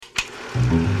Hello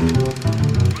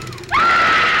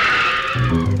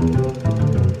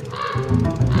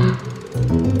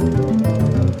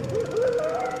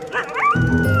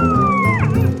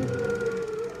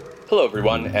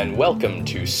everyone, and welcome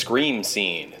to Scream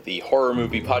Scene, the horror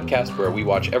movie podcast where we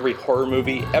watch every horror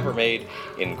movie ever made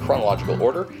in chronological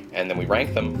order, and then we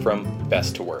rank them from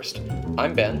best to worst.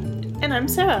 I'm Ben. And I'm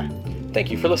Sarah. Thank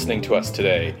you for listening to us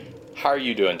today. How are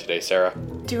you doing today, Sarah?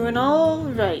 Doing all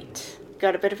right.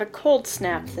 Got a bit of a cold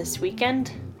snap this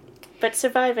weekend, but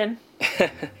surviving.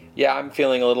 Yeah, I'm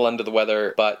feeling a little under the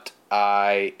weather, but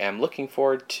I am looking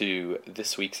forward to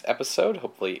this week's episode.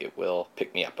 Hopefully it will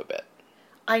pick me up a bit.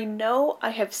 I know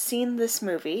I have seen this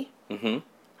movie. Mm-hmm.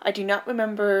 I do not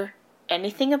remember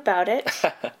anything about it.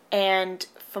 And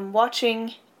from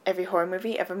watching every horror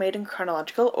movie ever made in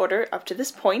chronological order up to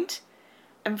this point,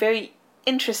 I'm very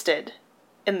interested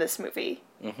in this movie.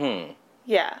 Mm-hmm.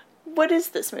 Yeah. What is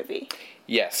this movie?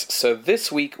 Yes, so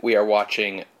this week we are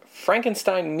watching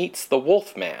Frankenstein Meets the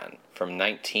Wolfman from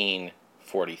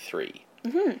 1943.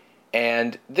 Mm-hmm.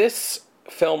 And this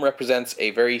film represents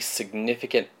a very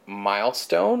significant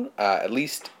milestone, at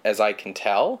least as I can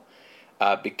tell,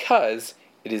 because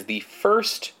it is the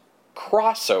first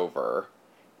crossover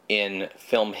in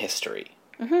film history.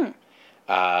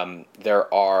 Mm-hmm.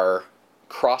 There are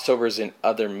crossovers in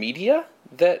other media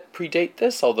that predate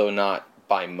this, although not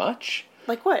by much.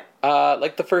 Like what?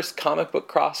 Like the first comic book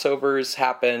crossovers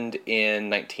happened in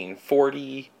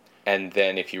 1940, and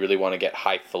then if you really want to get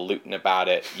highfalutin about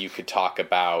it, you could talk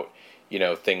about, you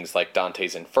know, things like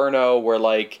Dante's Inferno, where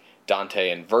like Dante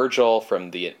and Virgil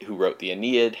who wrote the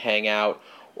Aeneid hang out,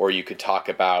 or you could talk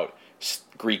about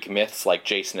Greek myths like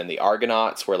Jason and the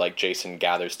Argonauts, where like Jason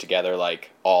gathers together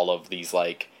like all of these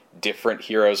like different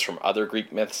heroes from other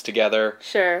Greek myths together.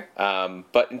 Sure.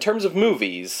 But in terms of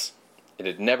movies, it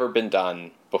had never been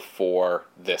done before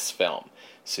this film.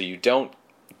 So you don't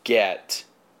get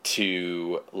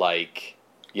to like,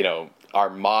 you know, our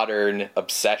modern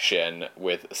obsession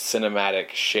with cinematic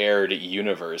shared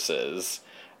universes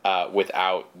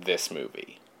without this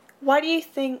movie. Why do you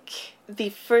think the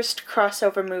first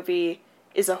crossover movie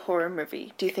is a horror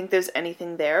movie? Do you think there's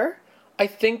anything there? I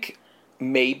think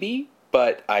maybe,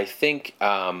 but I think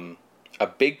a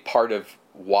big part of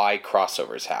why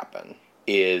crossovers happen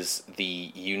is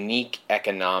the unique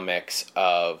economics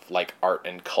of like art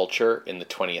and culture in the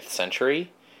 20th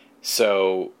century.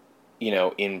 So, you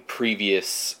know, in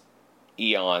previous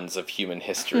eons of human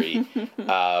history,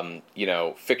 you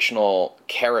know, fictional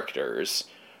characters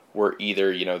were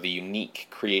either, you know, the unique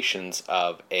creations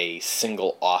of a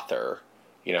single author.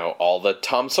 You know, all the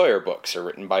Tom Sawyer books are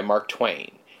written by Mark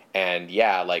Twain. And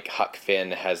yeah, like Huck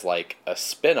Finn has like a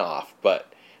spin-off, but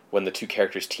when the two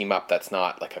characters team up, that's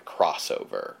not like a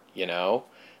crossover, you know?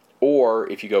 Or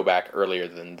if you go back earlier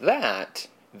than that,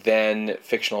 then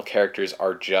fictional characters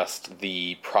are just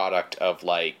the product of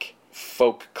like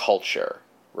folk culture,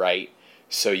 right?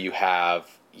 So you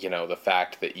have, you know, the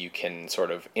fact that you can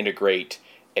sort of integrate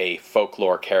a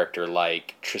folklore character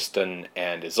like Tristan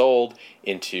and Isolde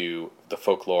into the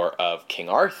folklore of King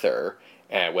Arthur,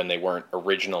 when they weren't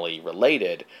originally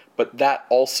related, but that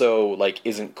also like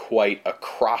isn't quite a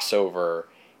crossover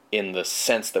in the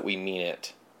sense that we mean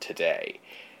it today.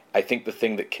 I think the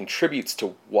thing that contributes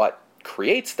to what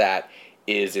creates that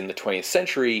is in the 20th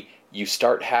century, you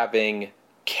start having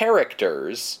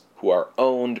characters who are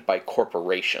owned by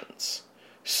corporations.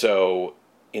 So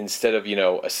instead of, you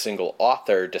know, a single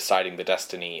author deciding the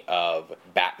destiny of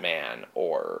Batman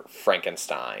or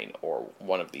Frankenstein or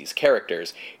one of these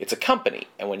characters, it's a company.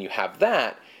 And when you have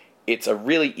that, it's a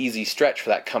really easy stretch for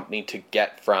that company to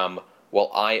get from, well,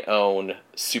 I own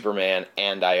Superman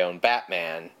and I own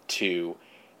Batman, to,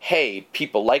 hey,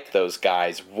 people like those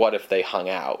guys, what if they hung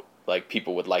out? Like,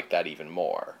 people would like that even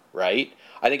more, right?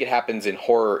 I think it happens in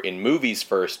horror in movies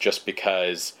first, just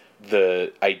because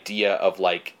the idea of,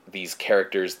 like, these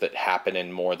characters that happen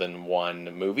in more than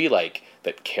one movie, like,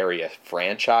 that carry a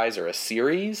franchise or a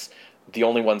series, the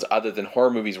only ones other than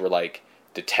horror movies were, like,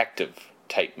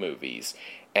 detective-type movies.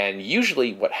 And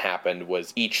usually what happened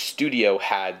was each studio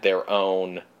had their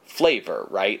own flavor,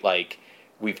 right? Like,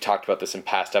 we've talked about this in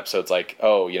past episodes, like,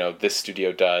 oh, you know, this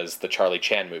studio does the Charlie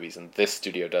Chan movies, and this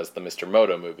studio does the Mr.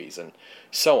 Moto movies, and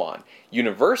so on.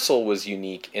 Universal was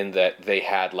unique in that they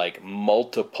had, like,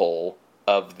 multiple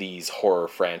of these horror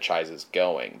franchises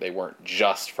going. They weren't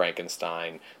just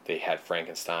Frankenstein. They had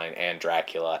Frankenstein and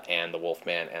Dracula and the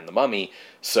Wolfman and the Mummy,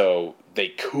 so they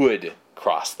could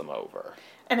cross them over.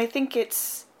 And I think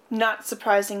it's not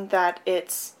surprising that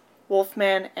it's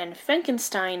Wolfman and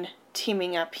Frankenstein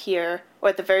teaming up here, or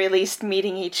at the very least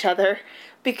meeting each other,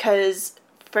 because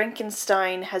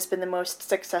Frankenstein has been the most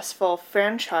successful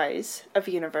franchise of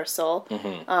Universal.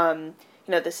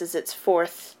 This is its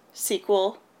fourth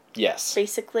sequel. Yes.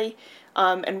 Basically.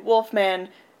 And Wolfman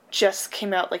just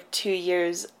came out 2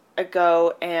 years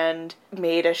ago and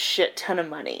made a shit ton of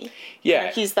money.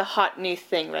 Yeah. He's the hot new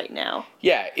thing right now.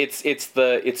 Yeah, it's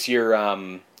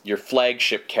your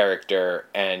flagship character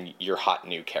and your hot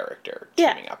new character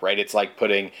teaming up, right? It's like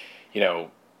putting,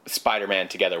 Spider-Man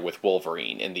together with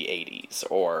Wolverine in the 80s,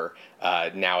 or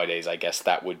nowadays I guess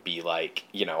that would be like,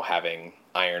 having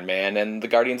Iron Man and the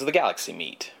Guardians of the Galaxy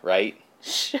meet, right?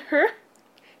 Sure.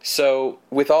 So,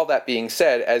 with all that being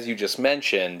said, as you just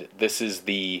mentioned, this is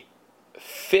the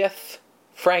 5th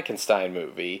Frankenstein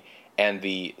movie and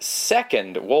the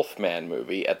 2nd Wolfman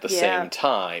movie at the same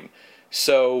time.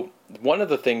 So, one of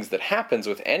the things that happens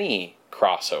with any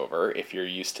crossover, if you're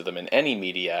used to them in any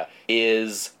media,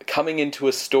 is coming into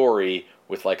a story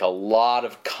with a lot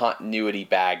of continuity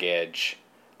baggage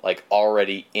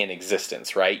already in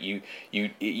existence, right? You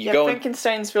go.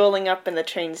 Frankenstein's rolling up in the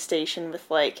train station with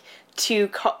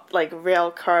two rail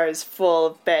cars full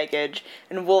of baggage,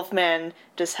 and Wolfman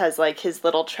just has his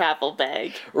little travel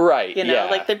bag. Right.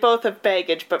 Yeah. They both have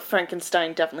baggage, but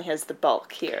Frankenstein definitely has the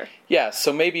bulk here. Yeah.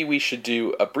 So maybe we should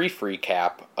do a brief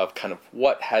recap of kind of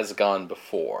what has gone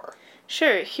before.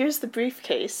 Sure. Here's the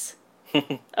briefcase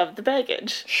of the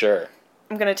baggage. Sure.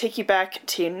 I'm gonna take you back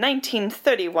to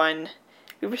 1931.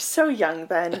 We were so young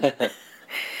then.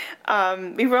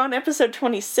 We were on episode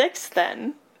 26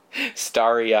 then.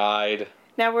 Starry-eyed.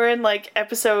 Now we're in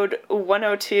episode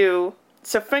 102.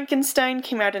 So Frankenstein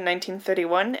came out in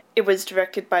 1931. It was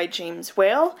directed by James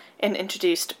Whale and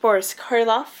introduced Boris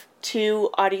Karloff to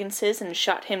audiences and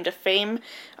shot him to fame.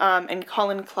 And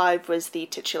Colin Clive was the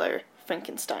titular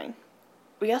Frankenstein.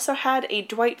 We also had a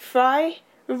Dwight Fry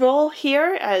role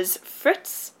here as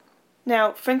Fritz.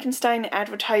 Now, Frankenstein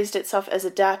advertised itself as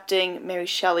adapting Mary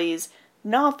Shelley's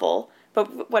novel,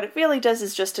 but what it really does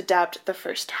is just adapt the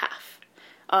first half.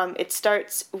 It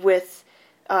starts with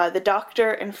the Doctor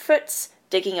and Fritz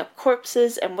digging up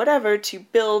corpses and whatever to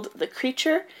build the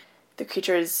creature. The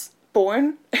creature is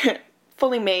born,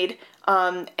 fully made,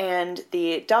 and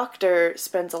the Doctor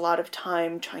spends a lot of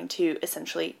time trying to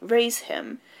essentially raise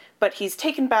him. But he's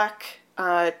taken back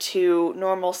to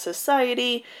normal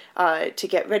society to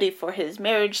get ready for his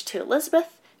marriage to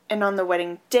Elizabeth. And on the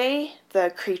wedding day,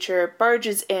 the creature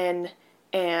barges in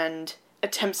and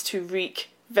attempts to wreak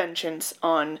vengeance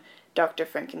on Dr.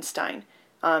 Frankenstein.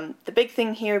 The big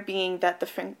thing here being that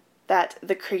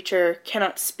the creature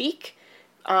cannot speak,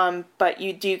 but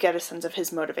you do get a sense of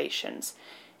his motivations.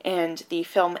 And the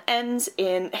film ends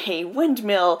in a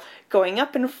windmill going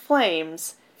up in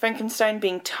flames, Frankenstein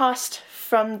being tossed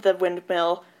from the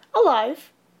windmill,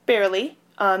 alive, barely,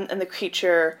 and the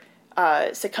creature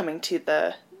succumbing to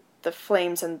the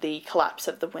flames and the collapse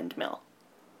of the windmill.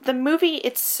 The movie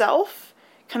itself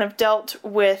kind of dealt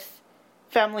with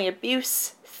family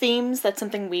abuse themes. That's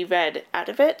something we read out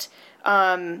of it,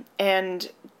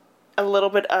 and a little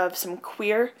bit of some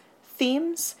queer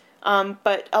themes,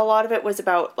 but a lot of it was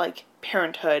about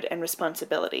parenthood and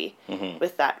responsibility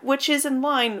with that, which is in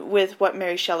line with what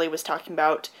Mary Shelley was talking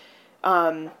about,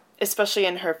 especially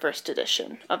in her first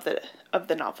edition of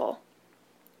the novel.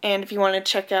 And if you want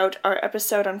to check out our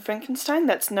episode on Frankenstein,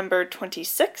 that's number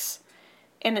 26,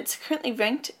 and it's currently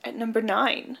ranked at number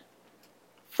 9.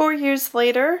 4 years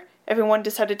later, everyone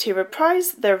decided to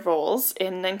reprise their roles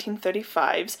in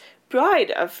 1935's Bride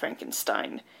of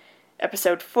Frankenstein.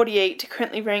 Episode 48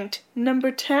 currently ranked number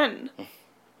 10.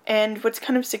 And what's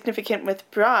kind of significant with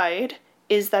Bride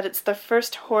is that it's the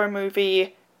first horror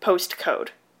movie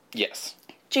post-Code. Yes.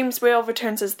 James Whale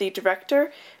returns as the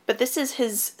director, but this is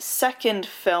his second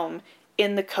film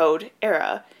in the Code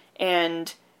era.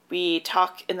 And we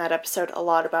talk in that episode a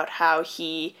lot about how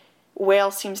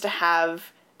Whale seems to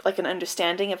have an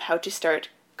understanding of how to start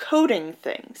coding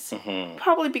things.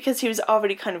 Probably because he was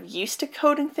already kind of used to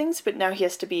coding things, but now he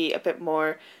has to be a bit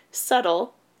more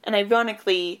subtle. And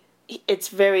ironically, it's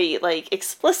very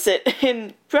explicit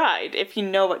in Bride if you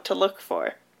know what to look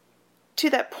for. To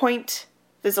that point,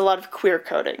 there's a lot of queer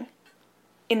coding.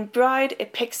 In Bride,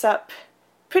 it picks up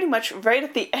pretty much right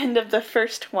at the end of the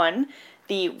first one.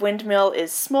 The windmill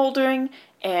is smoldering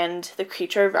and the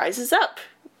creature rises up.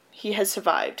 He has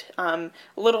survived. A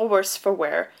little worse for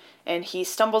wear. And he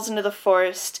stumbles into the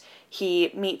forest.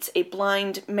 He meets a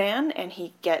blind man and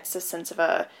he gets a sense of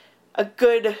a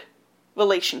good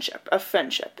relationship, a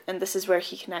friendship. And this is where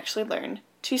he can actually learn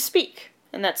to speak.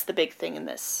 And that's the big thing in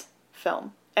this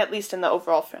film, at least in the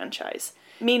overall franchise.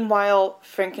 Meanwhile,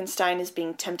 Frankenstein is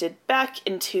being tempted back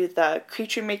into the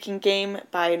creature-making game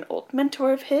by an old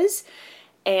mentor of his,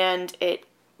 and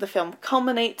the film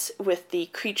culminates with the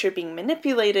creature being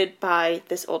manipulated by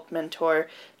this old mentor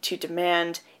to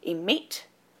demand a mate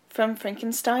from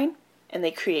Frankenstein, and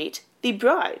they create the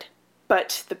bride.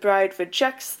 But the bride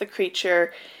rejects the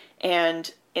creature,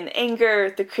 and in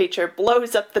anger, the creature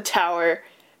blows up the tower.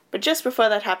 But just before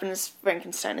that happens,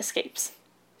 Frankenstein escapes.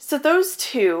 So those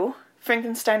two,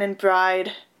 Frankenstein and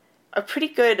Bride, are pretty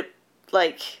good,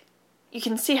 you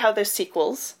can see how they're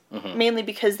sequels, mainly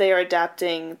because they are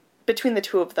adapting, between the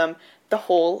two of them, the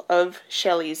whole of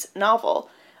Shelley's novel.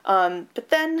 But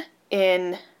then,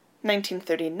 in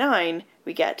 1939,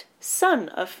 we get Son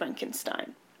of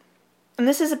Frankenstein. And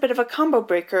this is a bit of a combo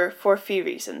breaker for a few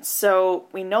reasons. So,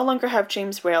 we no longer have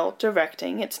James Whale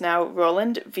directing, it's now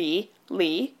Roland V.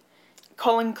 Lee.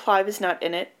 Colin Clive is not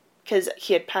in it, because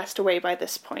he had passed away by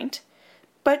this point.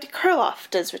 But Karloff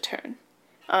does return.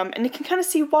 And you can kind of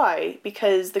see why,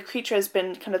 because the creature has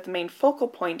been kind of the main focal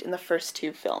point in the first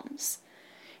two films.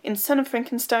 In Son of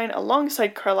Frankenstein,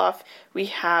 alongside Karloff, we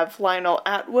have Lionel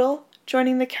Atwill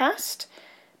joining the cast,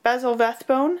 Basil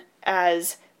Rathbone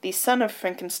as the son of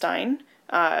Frankenstein,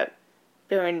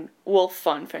 Baron Wolf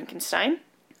von Frankenstein,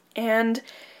 and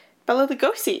Bela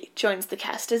Lugosi joins the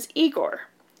cast as Igor.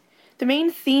 The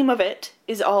main theme of it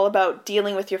is all about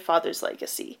dealing with your father's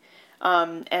legacy.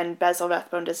 And Basil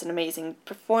Rathbone does an amazing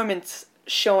performance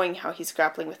showing how he's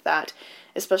grappling with that,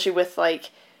 especially with,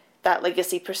 that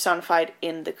legacy personified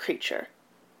in the creature.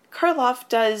 Karloff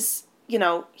does,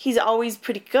 he's always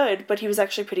pretty good, but he was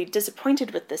actually pretty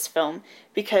disappointed with this film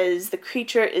because the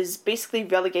creature is basically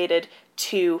relegated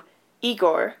to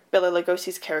Igor, Bela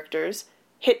Lugosi's character's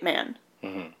hitman.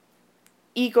 Mm-hmm.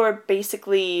 Igor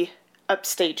basically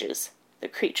upstages the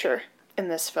creature in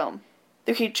this film.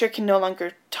 The creature can no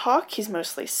longer talk, he's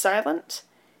mostly silent.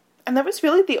 And that was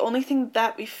really the only thing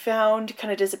that we found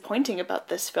kind of disappointing about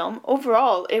this film.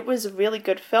 Overall, it was a really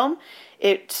good film.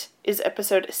 It is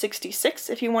episode 66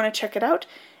 if you want to check it out.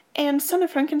 And Son of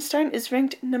Frankenstein is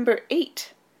ranked number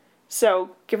 8.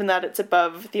 So, given that it's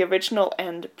above the original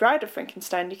and Bride of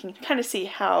Frankenstein, you can kind of see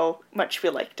how much we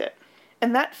liked it.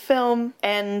 And that film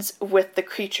ends with the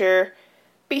creature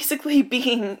basically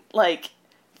being,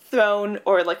 thrown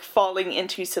or, falling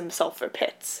into some sulfur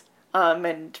pits,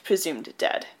 and presumed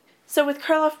dead. So with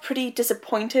Karloff pretty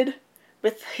disappointed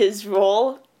with his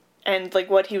role and,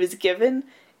 what he was given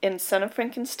in Son of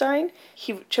Frankenstein,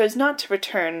 he chose not to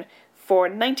return for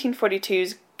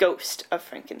 1942's Ghost of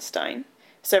Frankenstein.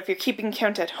 So if you're keeping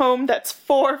count at home, that's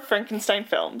 4 Frankenstein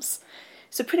films.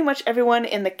 So pretty much everyone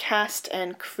in the cast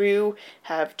and crew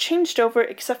have changed over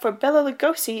except for Bela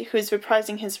Lugosi, who is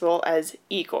reprising his role as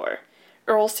Igor.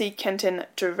 Earl C. Kenton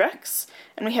directs,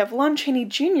 and we have Lon Chaney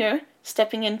Jr.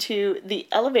 stepping into the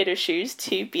elevator shoes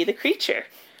to be the creature.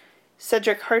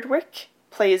 Cedric Hardwicke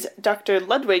plays Dr.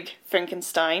 Ludwig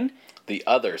Frankenstein. The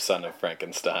other son of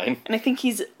Frankenstein. And I think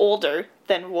he's older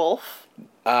than Wolf.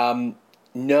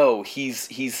 No,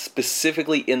 he's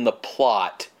specifically in the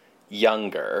plot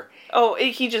younger. Oh,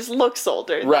 he just looks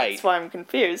older. Right. That's why I'm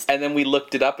confused. And then we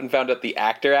looked it up and found out the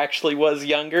actor actually was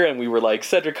younger, and we were like,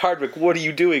 Cedric Hardwicke, what are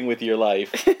you doing with your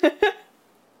life?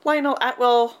 Lionel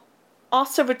Atwill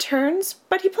also returns,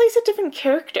 but he plays a different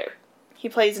character. He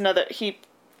plays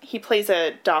he plays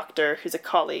a doctor who's a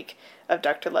colleague of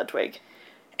Dr. Ludwig.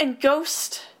 And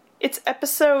Ghost, it's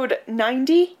episode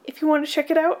 90, if you want to check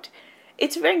it out.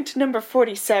 It's ranked number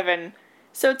 47,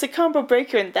 so it's a combo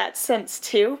breaker in that sense,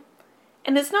 too.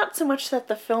 And it's not so much that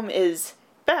the film is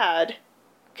bad,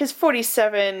 because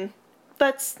 47,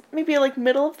 that's maybe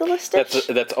middle of the list-ish.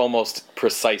 That's almost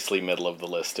precisely middle of the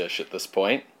list-ish at this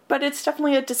point. But it's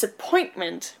definitely a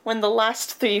disappointment when the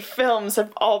last 3 films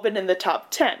have all been in the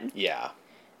top 10. Yeah.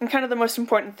 And kind of the most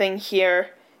important thing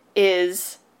here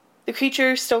is the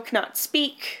creature still cannot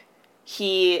speak.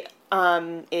 He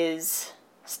is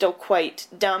still quite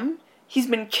dumb. He's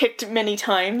been kicked many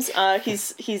times.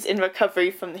 He's in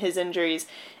recovery from his injuries.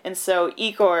 And so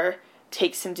Igor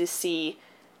takes him to see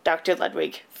Dr.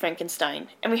 Ludwig Frankenstein.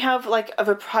 And we have a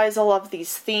reprisal of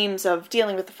these themes of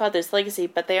dealing with the father's legacy,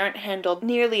 but they aren't handled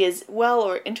nearly as well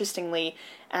or interestingly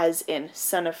as in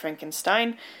Son of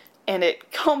Frankenstein. And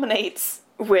it culminates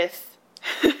with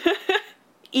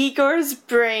Igor's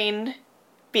brain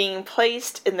being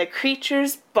placed in the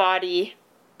creature's body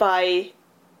by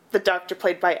the doctor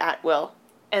played by Atwill.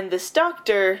 And this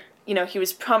doctor, he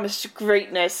was promised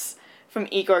greatness from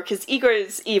Igor, because Igor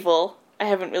is evil. I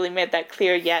haven't really made that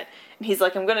clear yet. And he's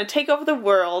like, I'm going to take over the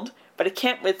world, but I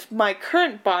can't with my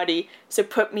current body, so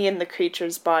put me in the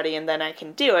creature's body and then I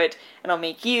can do it, and I'll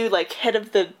make you, head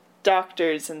of the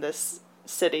doctors in this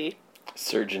city.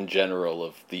 Surgeon General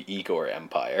of the Igor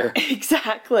Empire.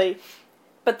 Exactly.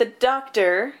 But the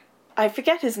doctor, I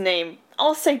forget his name,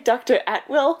 I'll say Dr.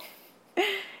 Atwill,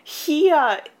 he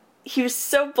was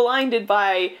so blinded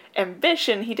by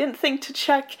ambition, he didn't think to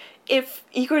check if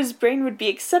Igor's brain would be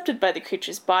accepted by the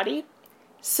creature's body.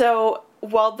 So,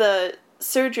 while the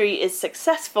surgery is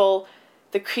successful,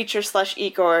 the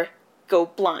creature/Igor go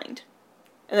blind.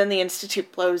 And then the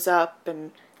Institute blows up,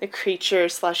 and the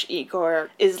creature/Igor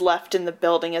is left in the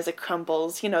building as it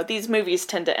crumbles. You know, these movies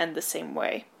tend to end the same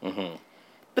way. Mm-hmm.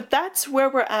 But that's where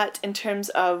we're at in terms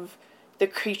of the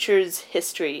creature's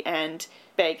history and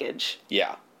baggage.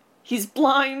 Yeah. He's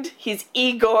blind, he's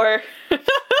Igor.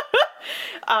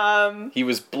 He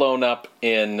was blown up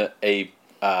in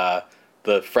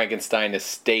the Frankenstein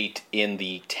estate in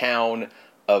the town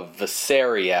of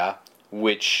Visaria,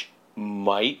 which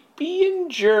might be in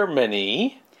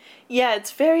Germany. Yeah,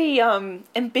 it's very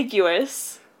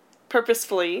ambiguous,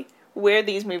 purposefully, where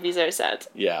these movies are set.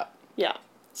 Yeah. Yeah.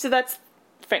 So that's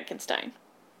Frankenstein.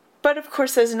 But of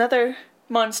course there's another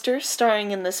monster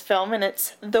starring in this film, and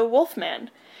it's the Wolfman.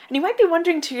 And you might be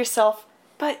wondering to yourself,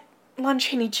 but Lon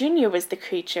Chaney Jr. was the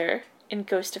creature in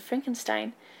Ghost of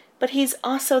Frankenstein, but he's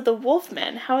also the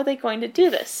Wolfman. How are they going to do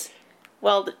this?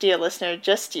 Well, dear listener,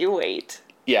 just you wait.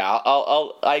 Yeah,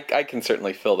 I can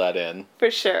certainly fill that in.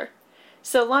 For sure.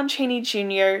 So Lon Chaney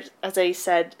Jr., as I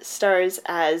said, stars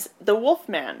as the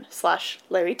Wolfman /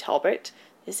 Larry Talbot.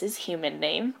 Is his human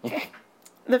name.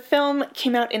 The film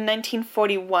came out in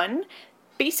 1941.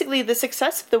 Basically, the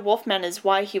success of the Wolfman is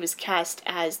why he was cast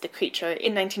as the creature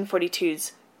in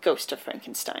 1942's Ghost of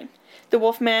Frankenstein. The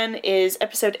Wolfman is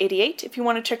episode 88, if you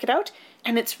want to check it out,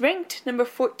 and it's ranked number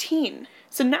 14.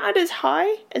 So not as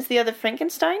high as the other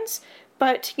Frankensteins,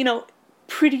 but, you know,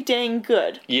 pretty dang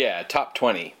good. Yeah, top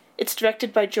 20. It's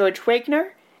directed by George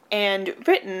Wagner and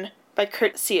written by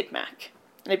Kurt Siodmak.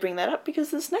 And I bring that up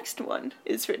because this next one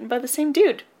is written by the same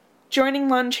dude. Joining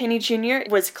Lon Chaney Jr.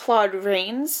 was Claude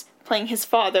Rains, playing his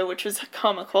father, which was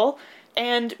comical,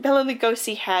 and Bela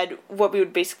Lugosi had what we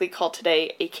would basically call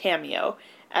today a cameo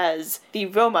as the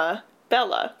Roma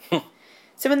Bella.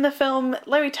 So in the film,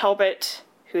 Larry Talbot,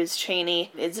 who is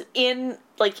Chaney, is in,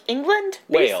 England?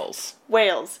 Wales.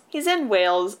 Wales. He's in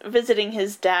Wales visiting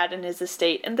his dad and his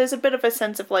estate, and there's a bit of a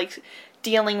sense of,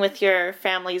 dealing with your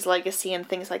family's legacy and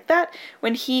things like that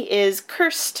when he is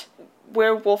cursed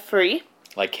werewolfery.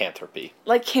 Lycanthropy.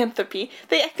 I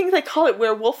think they call it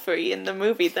werewolfery in the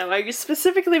movie, though. I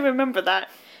specifically remember that.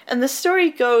 And the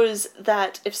story goes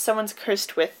that if someone's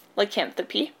cursed with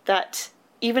lycanthropy, that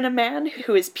even a man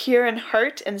who is pure in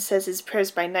heart and says his prayers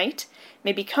by night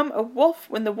may become a wolf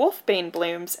when the wolfbane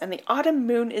blooms and the autumn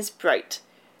moon is bright.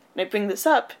 And I bring this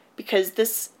up because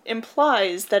this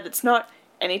implies that it's not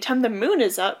anytime the moon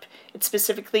is up, it's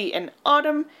specifically in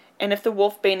autumn and if the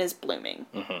wolfbane is blooming.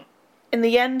 Mm-hmm. In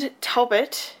the end,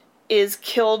 Talbot is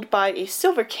killed by a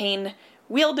silver cane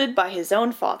wielded by his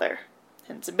own father.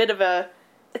 And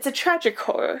it's a tragic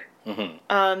horror. Mm-hmm.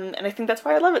 And I think that's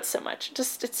why I love it so much.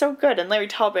 It's so good. And Larry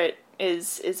Talbot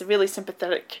is a really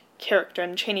sympathetic character,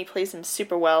 and Chaney plays him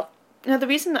super well. Now, the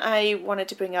reason I wanted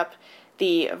to bring up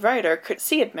the writer, Kurt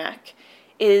Siodmak,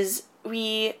 is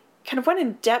we kind of went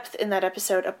in depth in that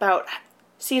episode about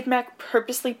Siodmak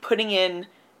purposely putting in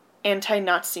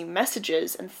anti-Nazi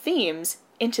messages and themes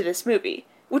into this movie,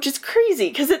 which is crazy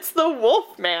because it's the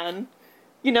Wolfman.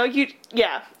 You know,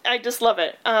 I just love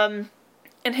it. And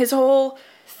his whole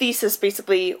thesis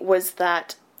basically was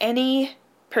that any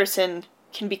person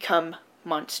can become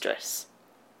monstrous.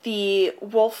 The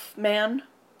Wolfman,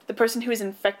 the person who is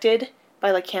infected by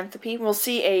lycanthropy, will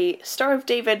see a Star of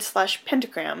David /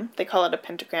 pentagram, they call it a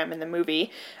pentagram in the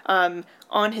movie, on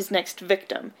his next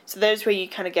victim. So there's where you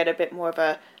kind of get a bit more of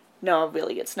a, no,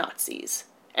 really, it's Nazis.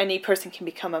 Any person can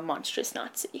become a monstrous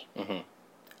Nazi. Mm-hmm.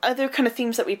 Other kind of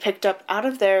themes that we picked up out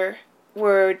of there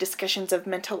were discussions of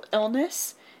mental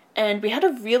illness, and we had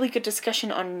a really good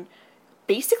discussion on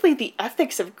basically the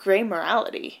ethics of gray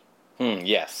morality.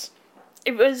 Yes.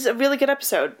 It was a really good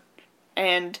episode,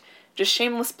 and just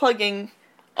shameless plugging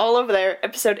all over there,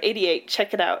 episode 88,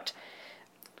 check it out.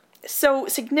 So,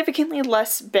 significantly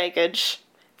less baggage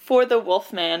for the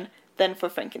Wolfman than for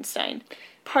Frankenstein.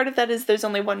 Part of that is there's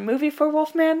only one movie for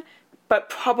Wolfman, but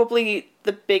probably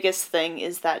the biggest thing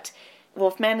is that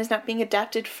Wolfman is not being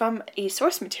adapted from a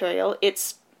source material.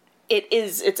 It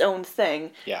is its own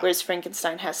thing, whereas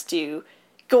Frankenstein has to,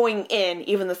 going in,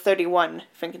 even the 31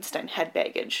 Frankenstein had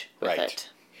baggage with it.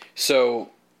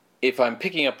 So, if I'm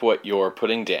picking up what you're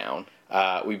putting down,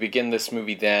 we begin this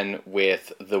movie then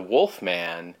with the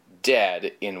Wolfman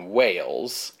dead in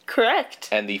Wales. Correct.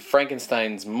 And the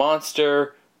Frankenstein's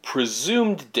monster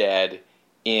presumed dead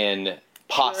in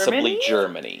possibly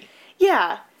Germany.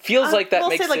 Yeah. feels like that we'll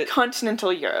makes say, like, it...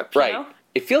 continental Europe, Right. you know?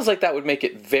 It feels like that would make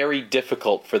it very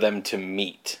difficult for them to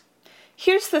meet.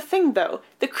 Here's the thing, though.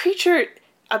 The creature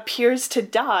appears to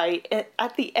die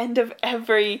at the end of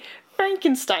every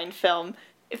Frankenstein film.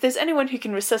 If there's anyone who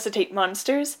can resuscitate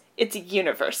monsters, it's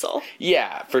Universal.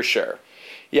 Yeah, for sure.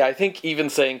 Yeah, I think even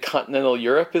saying continental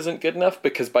Europe isn't good enough,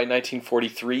 because by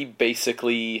 1943,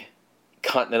 basically,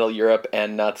 continental Europe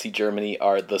and Nazi Germany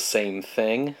are the same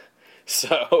thing.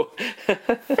 So...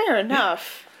 Fair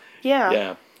enough. Yeah.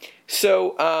 Yeah.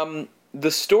 So,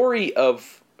 the story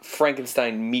of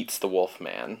Frankenstein meets the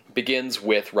Wolfman begins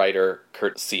with writer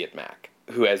Kurt Siodmak,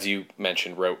 who, as you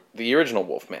mentioned, wrote the original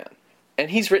Wolfman. And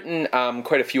he's written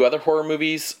quite a few other horror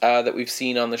movies that we've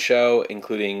seen on the show,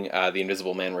 including The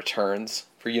Invisible Man Returns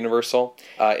for Universal.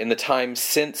 In the time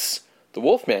since The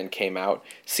Wolfman came out,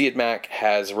 Siodmak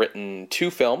has written 2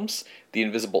 films, The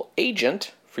Invisible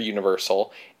Agent for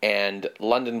Universal and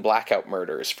London Blackout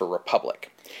Murders for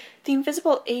Republic. The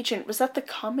Invisible Agent, was that the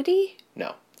comedy?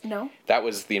 No. No? That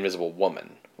was The Invisible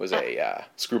Woman, was a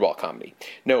screwball comedy.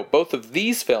 No, both of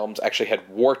these films actually had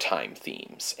wartime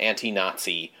themes,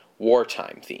 anti-Nazi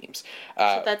wartime themes.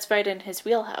 So that's right in his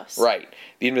wheelhouse. Right.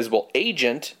 The Invisible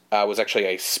Agent was actually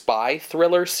a spy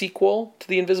thriller sequel to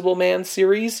the Invisible Man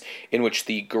series, in which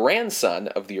the grandson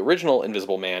of the original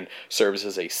Invisible Man serves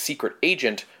as a secret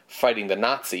agent fighting the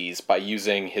Nazis by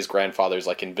using his grandfather's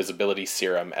invisibility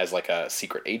serum as a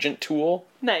secret agent tool.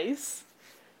 Nice.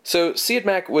 So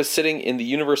Siodmak was sitting in the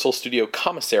Universal Studio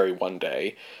commissary one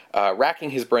day,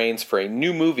 racking his brains for a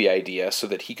new movie idea so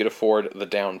that he could afford the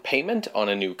down payment on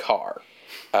a new car.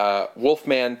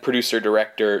 Wolfman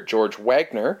producer-director George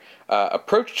Wagner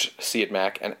approached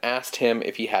Siodmak and asked him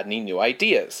if he had any new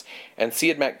ideas, and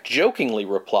Siodmak jokingly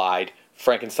replied,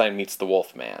 "Frankenstein meets the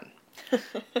Wolfman."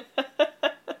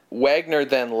 Wagner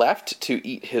then left to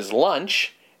eat his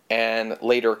lunch, and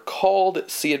later called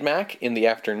Siodmak in the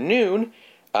afternoon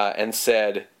and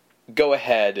said, "Go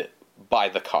ahead, buy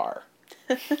the car."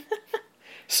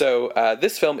 So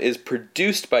this film is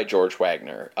produced by George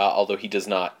Wagner, although he does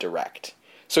not direct.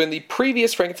 So in the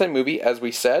previous Frankenstein movie, as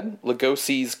we said,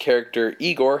 Lugosi's character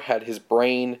Igor had his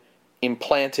brain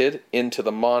implanted into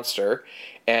the monster,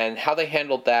 and how they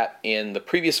handled that in the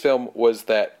previous film was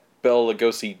that Bela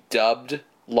Lugosi dubbed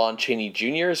Lon Chaney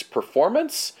Jr.'s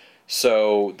performance,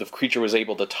 so the creature was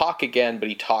able to talk again, but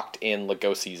he talked in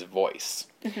Lugosi's voice.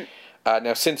 Mm-hmm.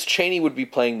 Now, since Chaney would be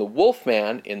playing the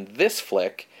Wolfman in this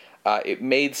flick, it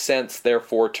made sense,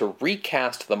 therefore, to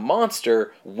recast the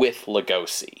monster with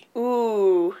Lugosi.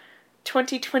 Ooh,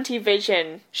 2020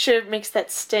 vision. Sure makes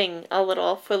that sting a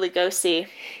little for Lugosi.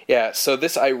 Yeah, so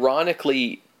this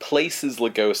ironically places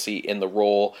Lugosi in the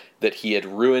role that he had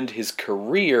ruined his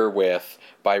career with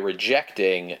by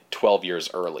rejecting 12 years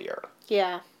earlier.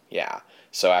 Yeah. Yeah,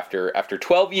 so after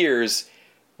 12 years,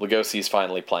 Lugosi is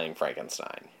finally playing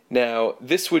Frankenstein. Now,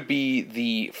 this would be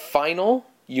the final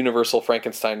Universal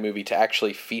Frankenstein movie to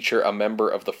actually feature a member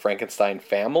of the Frankenstein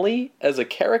family as a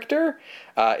character.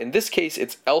 In this case,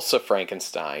 it's Elsa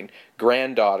Frankenstein,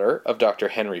 granddaughter of Dr.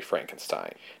 Henry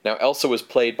Frankenstein. Now, Elsa was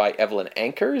played by Evelyn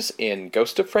Ankers in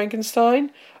Ghost of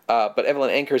Frankenstein, but Evelyn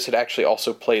Ankers had actually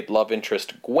also played love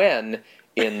interest Gwen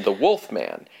in The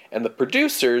Wolfman, and the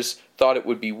producers thought it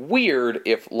would be weird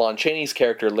if Lon Chaney's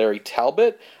character Larry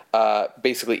Talbot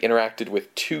basically interacted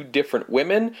with 2 different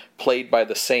women played by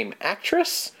the same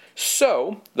actress.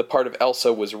 So, the part of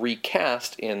Elsa was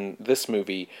recast in this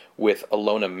movie with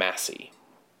Ilona Massey.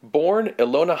 Born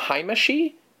Ilona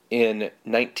Heimashi in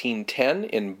 1910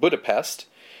 in Budapest,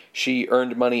 she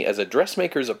earned money as a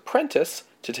dressmaker's apprentice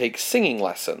to take singing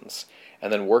lessons,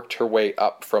 and then worked her way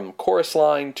up from chorus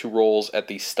line to roles at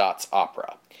the Staats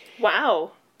Opera.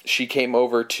 Wow. She came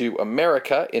over to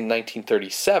America in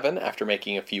 1937 after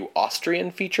making a few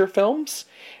Austrian feature films,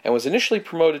 and was initially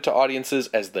promoted to audiences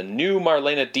as the new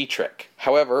Marlene Dietrich.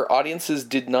 However, audiences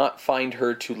did not find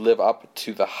her to live up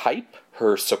to the hype.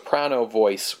 Her soprano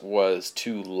voice was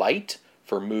too light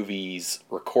for movies'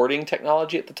 recording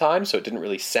technology at the time, so it didn't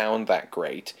really sound that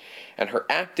great, and her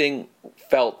acting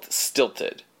felt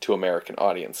stilted to American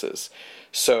audiences.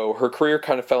 So her career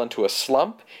kind of fell into a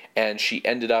slump, and she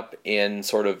ended up in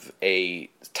sort of a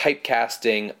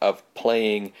typecasting of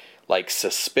playing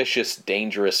suspicious,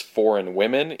 dangerous foreign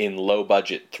women in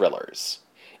low-budget thrillers.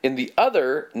 In the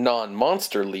other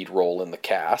non-monster lead role in the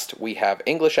cast, we have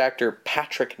English actor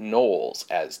Patrick Knowles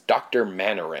as Dr.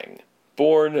 Mannering.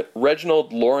 Born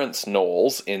Reginald Lawrence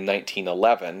Knowles in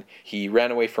 1911, he ran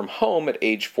away from home at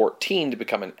age 14 to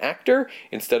become an actor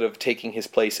instead of taking his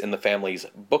place in the family's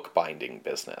bookbinding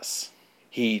business.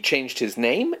 He changed his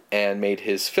name and made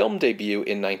his film debut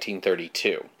in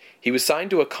 1932. He was signed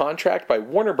to a contract by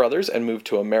Warner Brothers and moved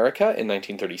to America in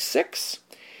 1936.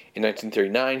 In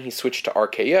 1939, he switched to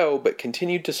RKO, but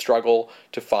continued to struggle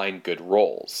to find good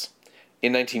roles.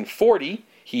 In 1940,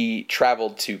 he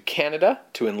traveled to Canada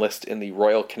to enlist in the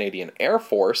Royal Canadian Air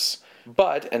Force,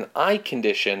 but an eye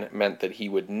condition meant that he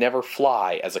would never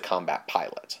fly as a combat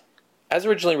pilot. As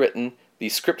originally written, the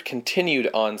script continued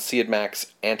on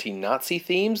Siodmak's anti-Nazi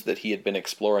themes that he had been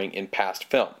exploring in past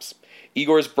films.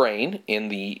 Igor's brain, in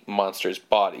the monster's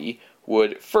body,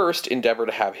 would first endeavor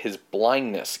to have his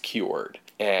blindness cured.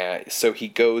 So he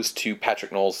goes to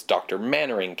Patrick Knoll's Dr.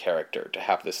 Mannering character to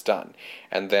have this done.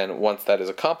 And then once that is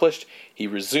accomplished, he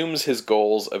resumes his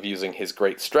goals of using his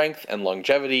great strength and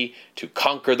longevity to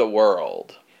conquer the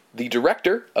world. The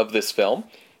director of this film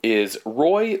is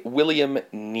Roy William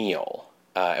Neill.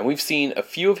 And we've seen a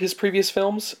few of his previous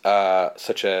films,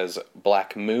 such as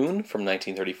Black Moon from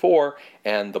 1934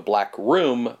 and The Black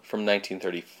Room from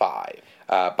 1935.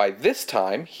 By this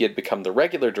time, he had become the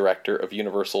regular director of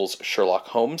Universal's Sherlock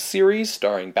Holmes series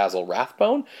starring Basil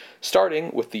Rathbone,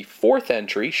 starting with the fourth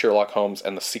entry, Sherlock Holmes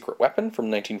and the Secret Weapon from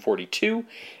 1942,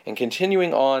 and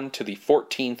continuing on to the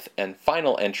 14th and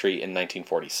final entry in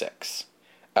 1946.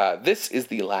 This is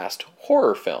the last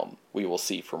horror film we will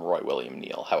see from Roy William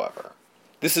Neill, however.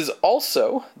 This is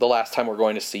also the last time we're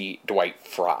going to see Dwight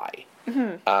Fry.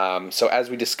 Mm-hmm. So as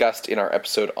we discussed in our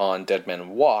episode on Dead Men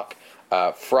Walk,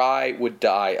 Fry would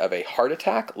die of a heart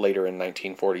attack later in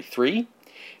 1943.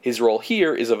 His role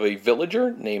here is of a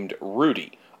villager named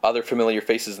Rudy. Other familiar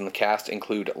faces in the cast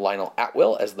include Lionel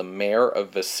Atwill as the mayor of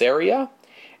Visaria,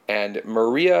 and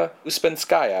Maria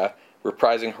Uspenskaya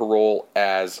reprising her role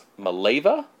as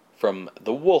Maleva from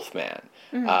The Wolfman.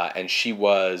 Mm. And she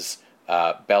was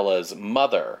Bella's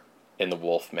mother in The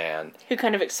Wolfman. Who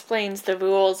kind of explains the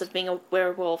rules of being a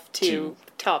werewolf to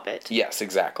Talbot. Yes,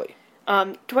 exactly.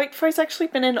 Dwight Fry's actually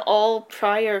been in all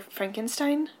prior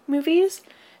Frankenstein movies.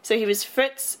 So he was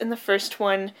Fritz in the first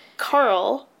one,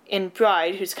 Carl in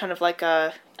Bride, who's kind of like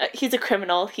he's a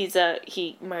criminal,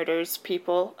 he murders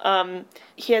people.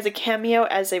 He has a cameo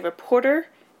as a reporter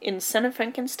in Son of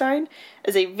Frankenstein,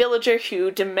 as a villager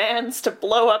who demands to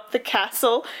blow up the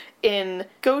castle in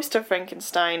Ghost of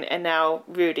Frankenstein, and now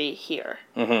Rudy here.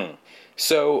 Mm-hmm.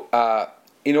 So,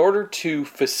 in order to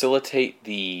facilitate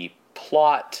the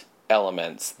plot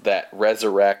elements that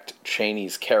resurrect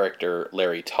Chaney's character,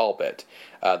 Larry Talbot,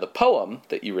 the poem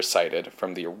that you recited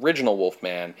from the original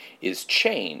Wolfman is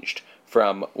changed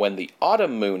from when the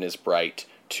autumn moon is bright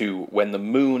to when the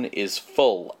moon is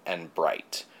full and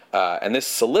bright. And this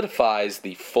solidifies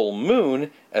the full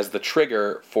moon as the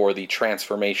trigger for the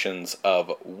transformations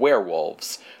of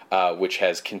werewolves, which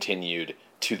has continued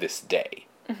to this day.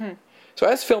 Mm-hmm. So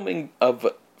as filming of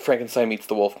Frankenstein Meets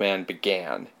the Wolfman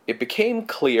began, it became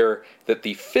clear that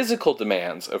the physical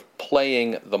demands of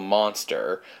playing the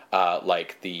monster,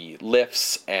 like the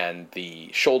lifts and the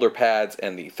shoulder pads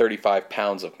and the 35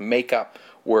 pounds of makeup,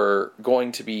 were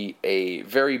going to be a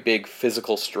very big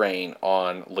physical strain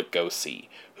on Lugosi,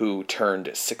 who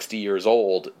turned 60 years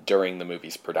old during the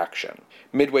movie's production.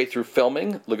 Midway through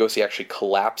filming, Lugosi actually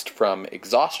collapsed from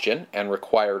exhaustion and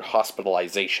required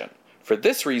hospitalization. For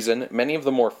this reason, many of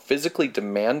the more physically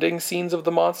demanding scenes of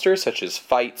the monster, such as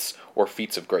fights or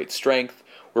feats of great strength,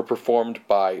 were performed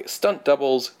by stunt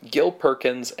doubles Gil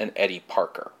Perkins and Eddie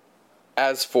Parker.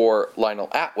 As for Lionel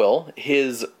Atwill,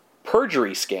 his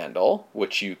perjury scandal,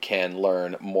 which you can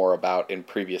learn more about in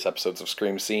previous episodes of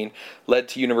Scream Scene, led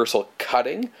to Universal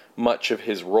cutting much of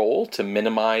his role to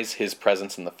minimize his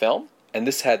presence in the film. And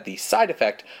this had the side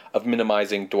effect of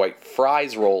minimizing Dwight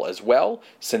Fry's role as well,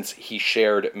 since he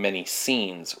shared many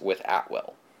scenes with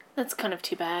Atwill. That's kind of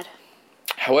too bad.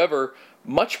 However,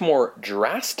 much more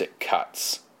drastic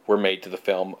cuts were made to the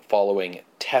film following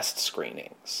test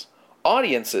screenings.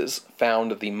 Audiences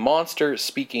found the monster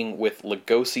speaking with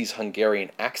Lugosi's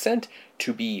Hungarian accent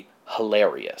to be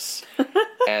hilarious,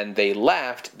 and they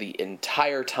laughed the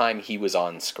entire time he was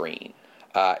on screen.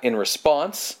 In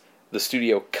response, the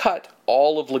studio cut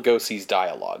all of Lugosi's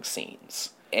dialogue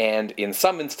scenes. And in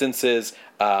some instances,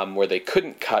 where they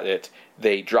couldn't cut it,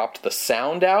 they dropped the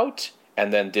sound out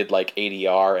and then did like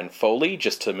ADR and Foley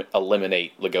just to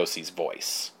eliminate Lugosi's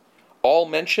voice. All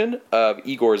mention of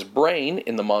Igor's brain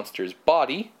in the monster's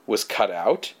body was cut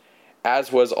out,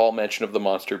 as was all mention of the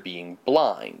monster being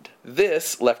blind.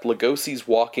 This left Lugosi's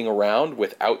walking around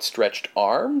with outstretched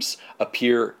arms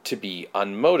appear to be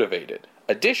unmotivated.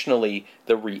 Additionally,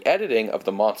 the re-editing of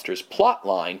the monster's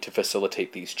plotline to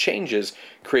facilitate these changes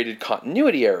created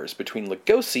continuity errors between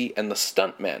Lugosi and the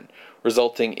stuntmen,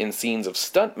 resulting in scenes of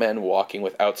stuntmen walking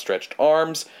with outstretched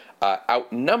arms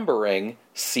outnumbering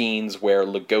scenes where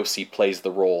Lugosi plays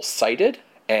the role sighted,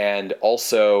 and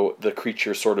also the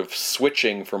creature sort of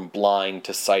switching from blind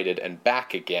to sighted and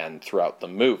back again throughout the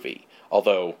movie.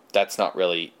 Although that's not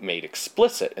really made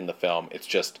explicit in the film, it's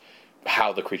just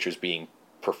how the creature's being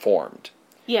performed.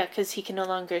 Yeah, because he can no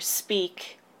longer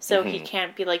speak, so he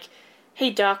can't be like, hey,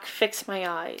 Doc, fix my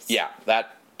eyes. Yeah,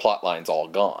 that plotline's all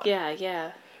gone.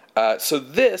 Yeah. So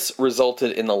this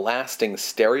resulted in the lasting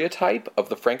stereotype of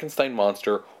the Frankenstein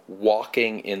monster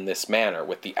walking in this manner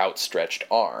with the outstretched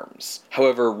arms.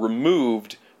 However,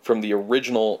 removed from the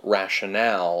original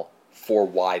rationale for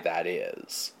why that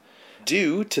is.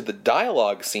 Due to the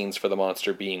dialogue scenes for the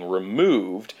monster being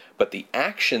removed, but the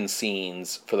action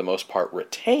scenes, for the most part,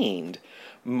 retained,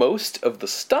 most of the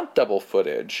stunt double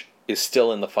footage is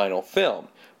still in the final film,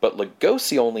 but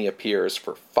Lugosi only appears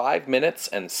for 5 minutes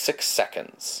and 6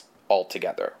 seconds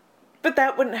altogether. But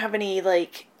that wouldn't have any,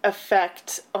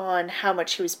 effect on how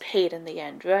much he was paid in the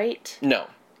end, right? No.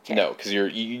 Okay. No, because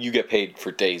you get paid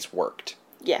for days worked.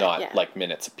 Yeah, not like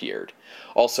minutes appeared.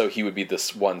 Also, he would be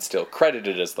this one still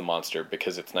credited as the monster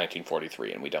because it's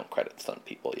 1943 and we don't credit stunt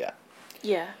people yet.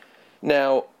 Yeah.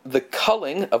 Now, the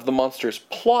culling of the monster's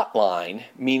plot line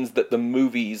means that the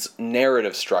movie's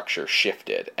narrative structure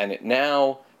shifted, and it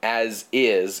now, as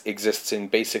is, exists in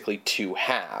basically 2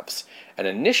 halves. An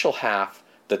initial half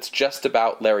that's just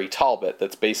about Larry Talbot,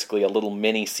 that's basically a little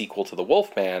mini sequel to the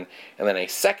Wolfman, and then a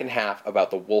second half about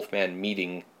the Wolfman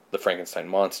meeting the Frankenstein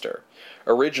monster.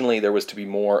 Originally, there was to be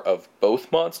more of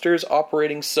both monsters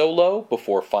operating solo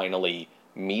before finally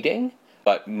meeting,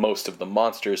 but most of the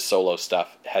monsters' solo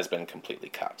stuff has been completely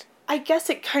cut. I guess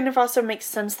it kind of also makes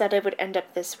sense that it would end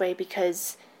up this way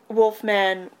because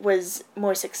Wolfman was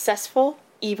more successful,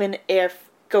 even if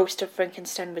Ghost of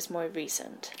Frankenstein was more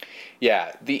recent.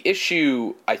 Yeah, the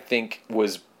issue, I think,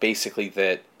 was basically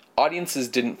that audiences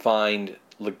didn't find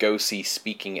Lugosi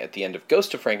speaking at the end of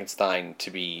Ghost of Frankenstein to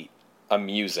be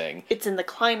amusing. It's in the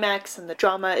climax and the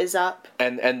drama is up.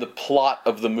 And the plot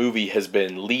of the movie has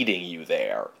been leading you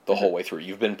there the whole way through.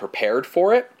 You've been prepared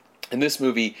for it. In this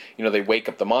movie, they wake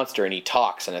up the monster and he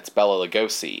talks and it's Bela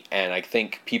Lugosi. And I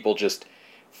think people just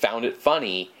found it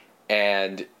funny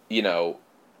and,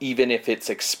 even if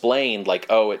it's explained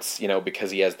it's,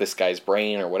 because he has this guy's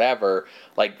brain or whatever,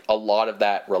 a lot of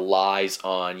that relies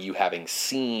on you having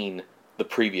seen the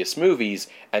previous movies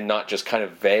and not just kind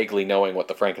of vaguely knowing what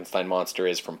the Frankenstein monster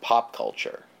is from pop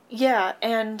culture. Yeah,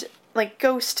 and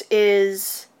Ghost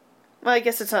is, well, I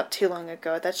guess it's not too long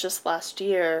ago. That's just last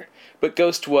year. But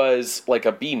Ghost was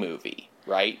a B movie,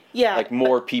 right? Yeah.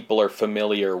 More people are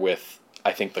familiar with,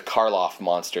 I think, the Karloff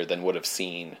monster than would have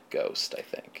seen Ghost, I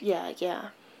think. Yeah.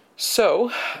 So,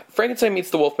 Frankenstein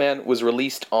Meets the Wolfman was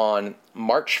released on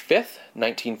March 5th,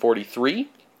 1943,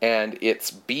 and its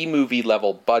B-movie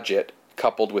level budget,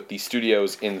 coupled with the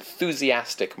studio's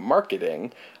enthusiastic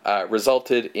marketing,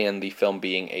 resulted in the film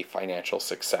being a financial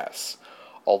success.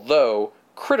 Although,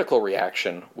 critical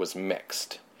reaction was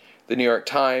mixed. The New York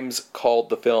Times called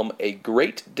the film a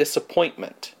great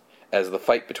disappointment, as the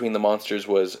fight between the monsters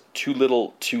was too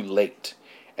little too late,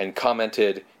 and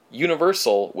commented,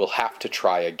 Universal will have to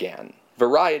try again.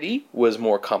 Variety was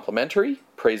more complimentary,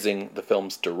 praising the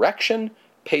film's direction,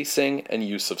 pacing, and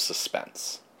use of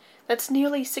suspense. That's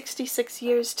nearly 66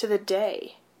 years to the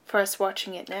day for us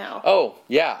watching it now. Oh,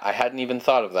 yeah, I hadn't even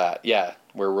thought of that. Yeah,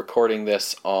 we're recording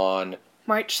this on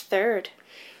March 3rd.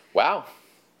 Wow.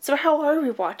 So how are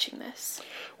we watching this?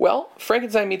 Well,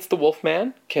 Frankenstein Meets the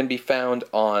Wolfman can be found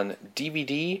on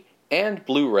DVD and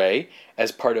Blu-ray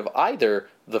as part of either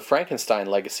the Frankenstein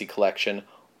Legacy Collection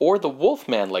or the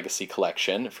Wolfman Legacy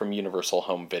Collection from Universal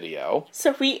Home Video.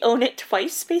 So we own it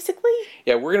twice, basically?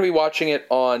 Yeah, we're going to be watching it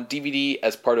on DVD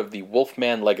as part of the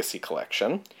Wolfman Legacy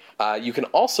Collection. You can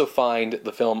also find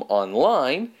the film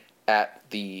online at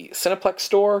the Cineplex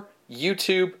Store,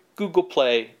 YouTube, Google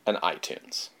Play, and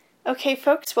iTunes. Okay,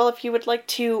 folks, well, if you would like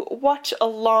to watch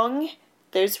along,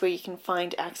 there's where you can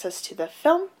find access to the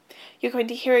film. You're going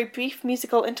to hear a brief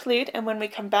musical interlude, and when we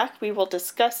come back, we will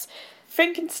discuss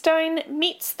Frankenstein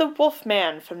Meets the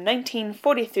Wolfman from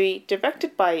 1943,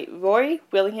 directed by Roy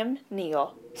William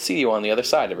Neill. See you on the other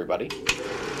side, everybody.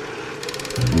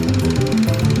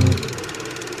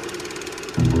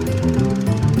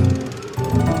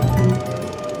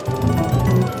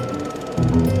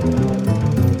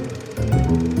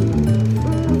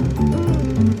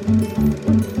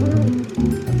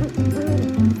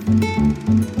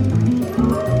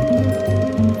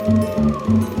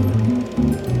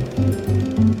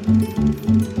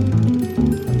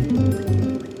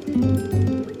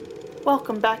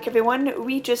 Welcome back, everyone.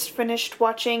 We just finished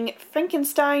watching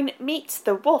Frankenstein Meets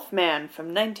the Wolfman from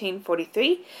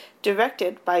 1943,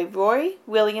 directed by Roy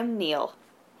William Neill.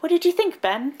 What did you think,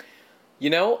 Ben?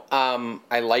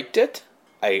 I liked it.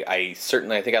 I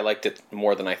think I liked it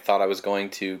more than I thought I was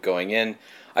going to going in.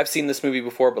 I've seen this movie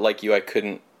before, but like you, I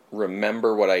couldn't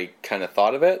remember what I kind of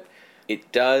thought of it.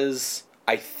 It does,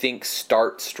 I think,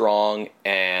 start strong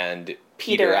and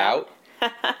peter out.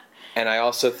 And I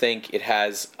also think it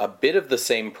has a bit of the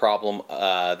same problem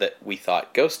that we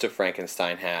thought Ghost of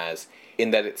Frankenstein has,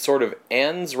 in that it sort of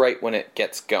ends right when it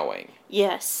gets going.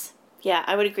 Yes. Yeah,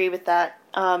 I would agree with that.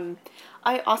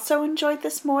 I also enjoyed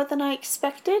this more than I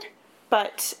expected,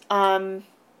 but,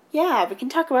 yeah, we can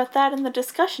talk about that in the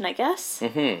discussion, I guess.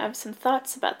 Mm-hmm. I have some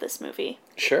thoughts about this movie.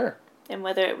 Sure. And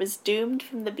whether it was doomed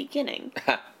from the beginning.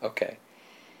 Okay.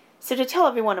 So to tell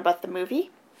everyone about the movie,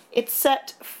 it's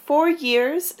set 4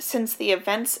 years since the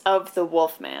events of The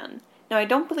Wolfman. Now, I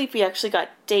don't believe we actually got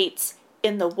dates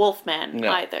in The Wolfman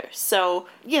either, so,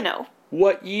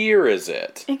 What year is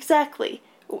it? Exactly.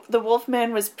 The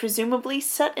Wolfman was presumably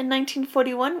set in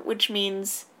 1941, which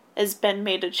means, as Ben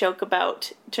made a joke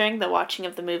about during the watching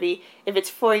of the movie, if it's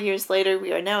 4 years later,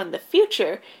 we are now in the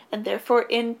future, and therefore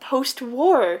in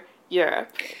post-war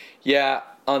Europe. Yeah,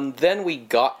 then we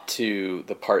got to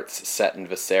the parts set in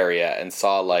Visaria and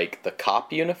saw, the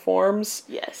cop uniforms.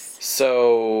 Yes.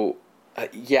 So,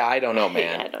 I don't know,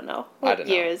 man. I don't know. What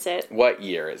year is it? What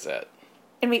year is it?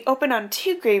 And we open on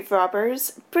 2 grave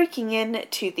robbers breaking in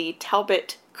to the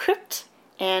Talbot crypt,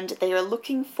 and they are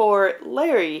looking for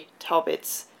Larry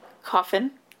Talbot's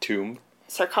coffin. Tomb?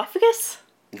 Sarcophagus?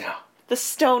 No. The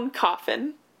stone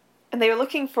coffin. And they were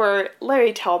looking for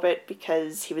Larry Talbot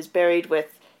because he was buried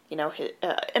with,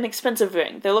 an expensive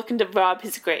ring. They're looking to rob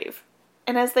his grave.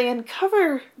 And as they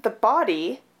uncover the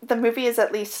body, the movie is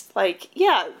at least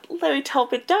Larry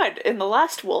Talbot died in the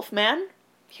last Wolfman.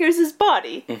 Here's his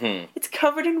body. Mm-hmm. It's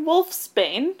covered in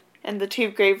wolfsbane, and the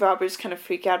 2 grave robbers kind of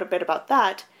freak out a bit about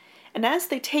that. And as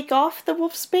they take off the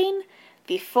wolfsbane,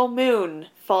 the full moon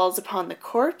falls upon the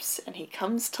corpse, and he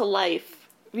comes to life,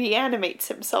 reanimates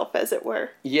himself, as it were.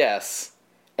 Yes.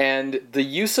 And the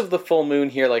use of the full moon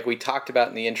here, like we talked about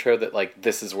in the intro, that,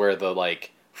 this is where the,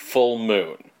 full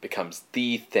moon becomes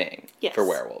the thing for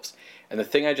werewolves. And the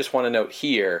thing I just want to note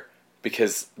here,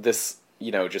 because this,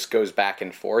 just goes back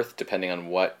and forth depending on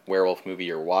what werewolf movie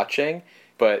you're watching,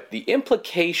 but the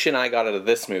implication I got out of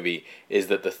this movie is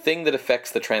that the thing that affects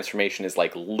the transformation is,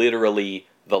 literally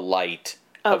the light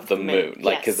of the moon.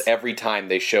 Because every time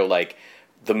they show,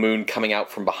 the moon coming out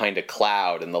from behind a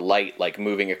cloud and the light,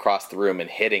 moving across the room and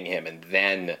hitting him, and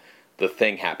then the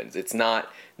thing happens. It's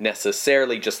not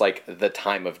necessarily just, the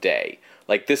time of day.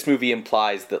 This movie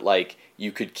implies that,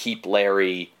 you could keep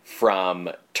Larry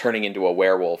from turning into a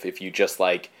werewolf if you just,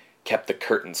 kept the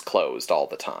curtains closed all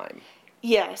the time.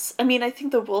 Yes. I mean, I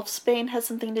think the wolfsbane has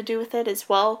something to do with it as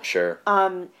well. Sure.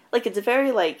 It's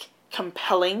very,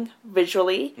 compelling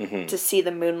visually mm-hmm. to see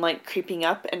the moonlight creeping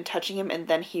up and touching him, and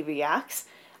then he reacts.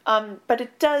 But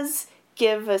it does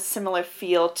give a similar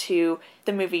feel to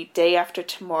the movie Day After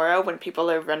Tomorrow when people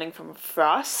are running from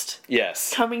frost.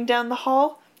 Yes. Coming down the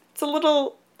hall. It's a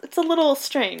little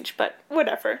strange, but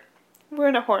whatever. We're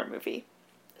in a horror movie.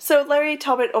 So Larry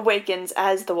Talbot awakens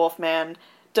as the Wolfman,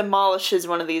 demolishes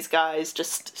one of these guys,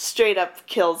 just straight up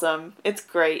kills him. It's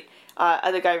great.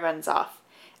 Other guy runs off.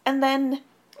 And then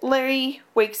Larry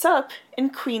wakes up in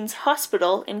Queen's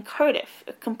Hospital in Cardiff,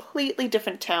 a completely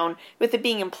different town, with it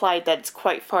being implied that it's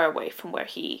quite far away from where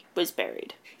he was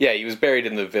buried. Yeah, he was buried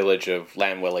in the village of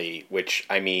Llanwilly, which,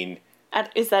 I mean...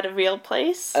 Is that a real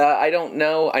place? I don't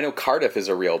know. I know Cardiff is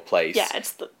a real place. Yeah,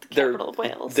 it's the capital of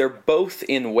Wales. They're both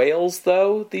in Wales,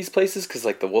 though, these places, because,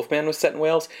 the Wolfman was set in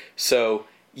Wales. So,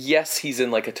 yes, he's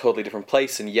in, a totally different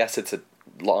place, and yes, it's a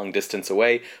long distance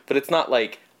away, but it's not,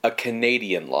 a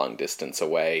Canadian long distance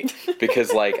away,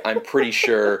 because, I'm pretty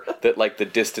sure that, the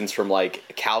distance from,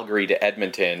 Calgary to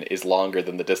Edmonton is longer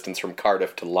than the distance from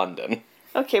Cardiff to London.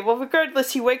 Okay, well,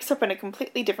 regardless, he wakes up in a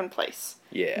completely different place.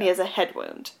 Yeah. And he has a head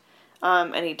wound.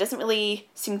 And he doesn't really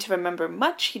seem to remember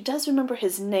much. He does remember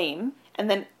his name.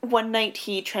 And then one night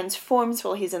he transforms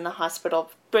while he's in the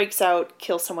hospital, breaks out,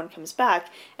 kills someone, comes back.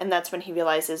 And that's when he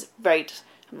realizes, right,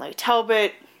 I'm Larry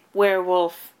Talbot,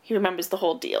 werewolf. He remembers the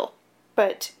whole deal.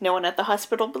 But no one at the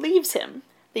hospital believes him.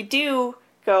 They do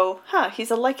go, he's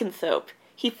a lycanthrope.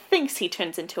 He thinks he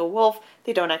turns into a wolf.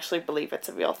 They don't actually believe it's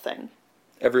a real thing.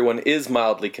 Everyone is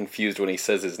mildly confused when he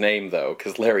says his name, though,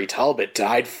 because Larry Talbot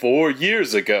died 4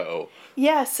 years ago.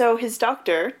 Yeah, so his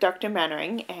doctor, Dr.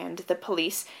 Mannering, and the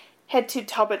police head to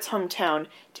Talbot's hometown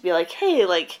to be like, hey,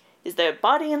 is there a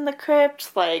body in the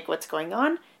crypt? What's going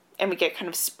on? and we get kind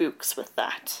of spooks with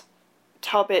that.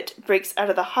 Talbot breaks out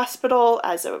of the hospital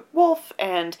as a wolf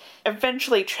and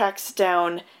eventually tracks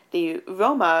down the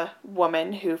Roma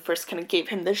woman who first kind of gave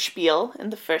him the spiel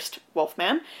in the first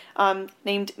Wolfman,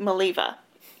 named Maliva.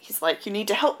 He's like, you need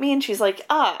to help me, and she's like,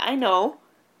 I know.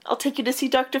 I'll take you to see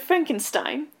Dr.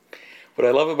 Frankenstein. What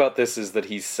I love about this is that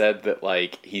he said that,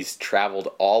 like, he's traveled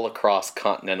all across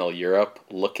continental Europe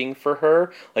looking for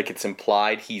her. Like, it's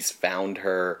implied he's found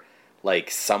her,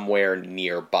 like, somewhere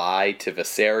nearby to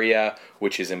Visaria,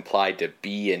 which is implied to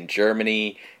be in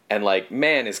Germany. And, like,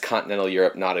 man, is continental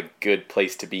Europe not a good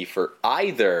place to be for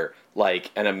either,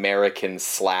 like, an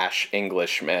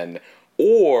American/Englishman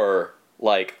or,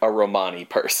 like, a Romani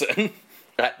person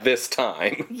at this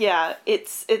time. Yeah,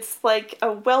 it's like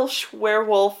a Welsh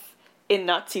werewolf in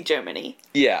Nazi Germany.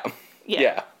 Yeah.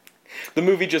 The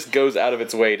movie just goes out of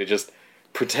its way to just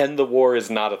pretend the war is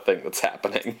not a thing that's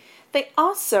happening. They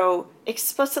also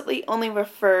explicitly only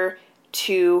refer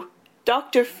to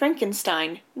Dr.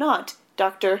 Frankenstein, not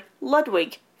Dr.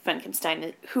 Ludwig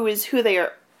Frankenstein, who is who they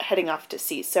are heading off to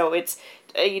see. So it's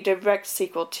a direct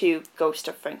sequel to Ghost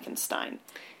of Frankenstein.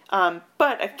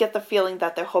 But I get the feeling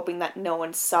that they're hoping that no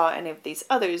one saw any of these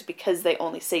others because they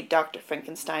only say Dr.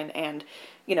 Frankenstein and,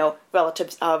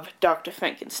 relatives of Dr.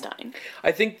 Frankenstein.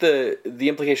 I think the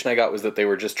implication I got was that they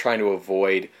were just trying to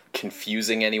avoid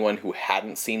confusing anyone who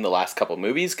hadn't seen the last couple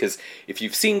movies, because if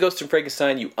you've seen Ghost of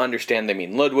Frankenstein, you understand they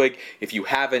mean Ludwig. If you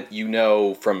haven't, you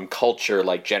know from culture,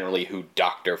 like, generally who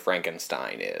Dr.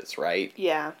 Frankenstein is, right?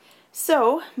 Yeah.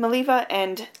 So, Maliva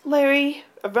and Larry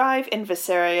arrive in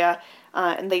Visaria,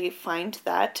 and they find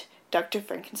that Dr.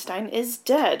 Frankenstein is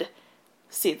dead.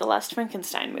 See the last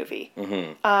Frankenstein movie.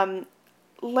 Mm-hmm.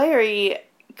 Larry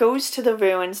goes to the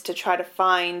ruins to try to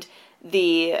find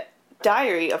the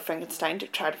diary of Frankenstein, to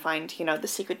try to find, the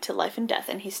secret to life and death,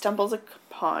 and he stumbles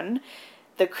upon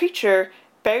the creature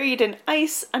buried in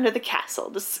ice under the castle,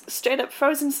 just straight up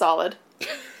frozen solid.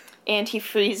 And he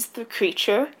frees the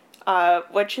creature,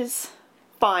 which is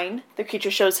fine. The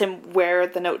creature shows him where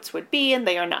the notes would be, and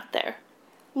they are not there.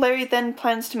 Larry then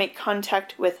plans to make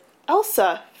contact with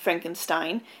Elsa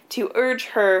Frankenstein to urge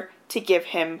her to give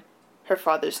him her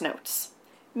father's notes.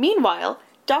 Meanwhile,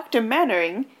 Dr.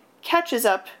 Mannering catches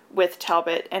up with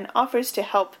Talbot and offers to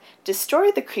help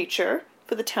destroy the creature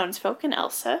for the townsfolk and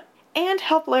Elsa, and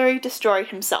help Larry destroy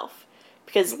himself.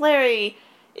 Because Larry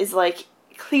is like,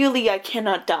 clearly I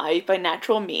cannot die by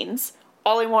natural means.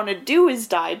 All I want to do is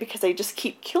die because I just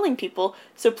keep killing people,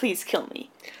 so please kill me.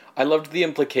 I loved the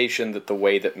implication that the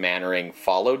way that Mannering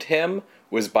followed him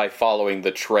was by following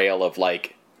the trail of,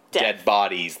 like, dead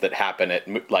bodies that happen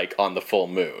at, like, on the full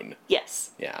moon. Yes.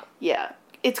 Yeah. Yeah.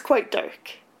 It's quite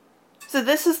dark. So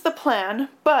this is the plan,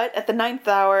 but at the 9th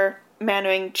hour,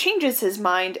 Mannering changes his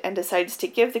mind and decides to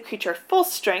give the creature full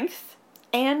strength,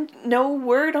 and no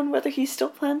word on whether he still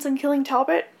plans on killing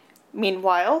Talbot.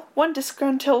 Meanwhile, one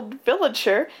disgruntled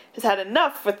villager has had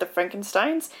enough with the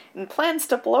Frankensteins and plans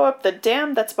to blow up the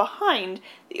dam that's behind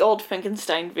the old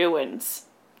Frankenstein ruins.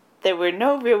 There were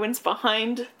no ruins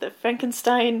behind the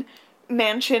Frankenstein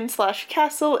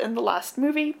mansion/castle in the last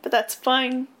movie, but that's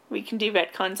fine. We can do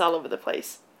retcons all over the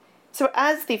place. So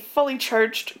as the fully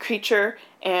charged creature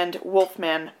and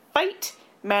Wolfman fight,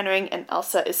 Mannering and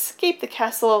Elsa escape the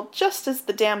castle just as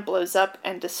the dam blows up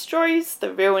and destroys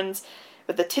the ruins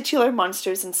with the titular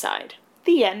monsters inside.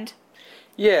 The end.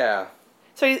 Yeah.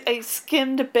 So I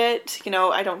skimmed a bit.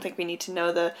 I don't think we need to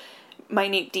know the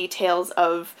minute details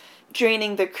of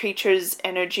draining the creature's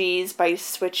energies by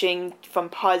switching from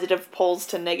positive poles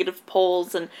to negative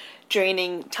poles and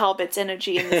draining Talbot's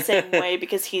energy in the same way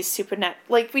because he's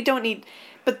we don't need...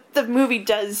 But the movie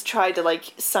does try to,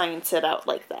 science it out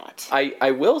like that.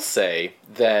 I will say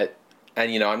that,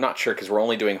 and, I'm not sure because we're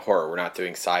only doing horror, we're not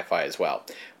doing sci-fi as well,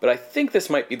 but I think this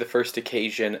might be the first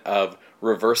occasion of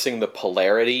reversing the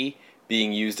polarity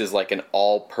being used as, an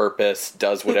all-purpose,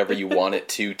 does whatever you want it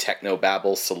to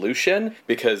technobabble solution,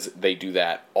 because they do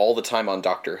that all the time on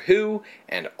Doctor Who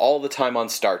and all the time on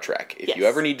Star Trek. If you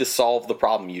ever need to solve the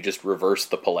problem, you just reverse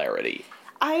the polarity.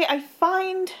 I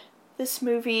find this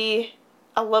movie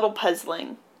a little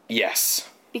puzzling. Yes.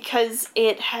 Because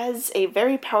it has a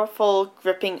very powerful,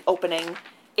 gripping opening.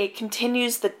 It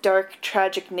continues the dark,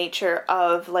 tragic nature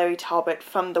of Larry Talbot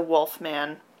from The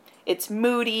Wolfman. It's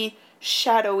moody,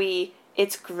 shadowy,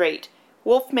 it's great.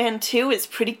 Wolfman 2 is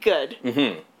pretty good.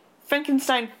 Mm-hmm.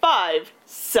 Frankenstein 5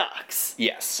 sucks.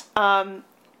 Yes.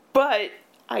 But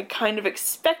I kind of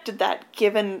expected that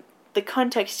given the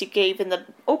context you gave in the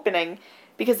opening,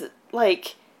 because,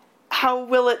 how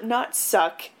will it not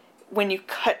suck when you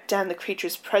cut down the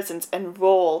creature's presence and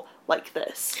roll like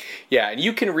this. Yeah, and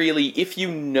you can really, if you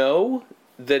know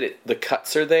that the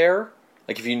cuts are there,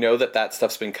 like if you know that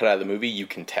stuff's been cut out of the movie, you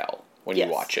can tell when you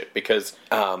watch it. Because,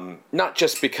 not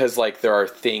just because, like, there are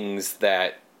things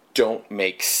that don't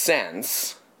make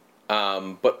sense,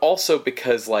 but also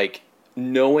because, like,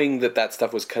 knowing that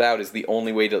stuff was cut out is the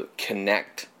only way to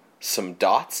connect some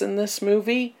dots in this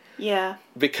movie. Yeah.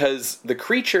 Because the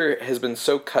creature has been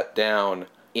so cut down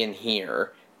in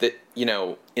here that, you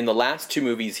know, in the last two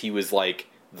movies he was like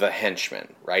the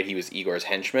henchman, right? He was Igor's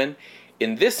henchman.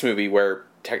 In this movie, where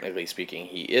technically speaking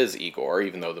he is Igor,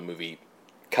 even though the movie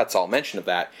cuts all mention of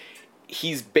that,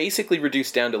 he's basically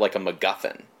reduced down to like a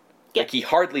MacGuffin. Yep. Like, he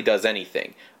hardly does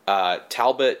anything.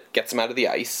 Talbot gets him out of the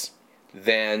ice.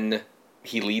 Then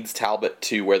he leads Talbot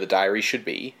to where the diary should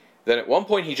be. Then at one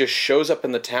point he just shows up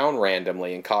in the town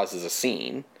randomly and causes a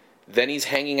scene. Then he's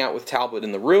hanging out with Talbot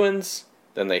in the ruins.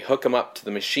 Then they hook him up to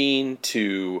the machine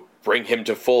to bring him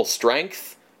to full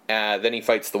strength. Then he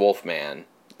fights the Wolfman.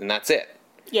 And that's it.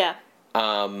 Yeah.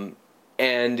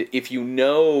 And if you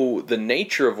know the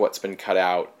nature of what's been cut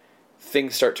out,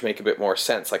 things start to make a bit more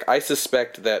sense. Like, I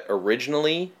suspect that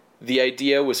originally the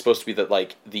idea was supposed to be that,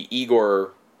 like, the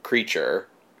Igor creature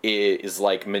is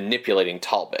like, manipulating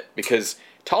Talbot. Because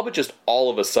Talbot just all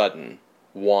of a sudden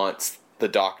wants the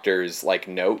doctor's, like,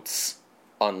 notes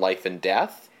on life and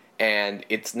death. And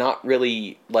it's not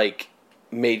really, like,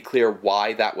 made clear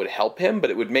why that would help him, but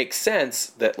it would make sense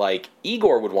that, like,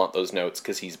 Igor would want those notes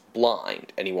because he's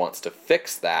blind and he wants to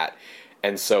fix that.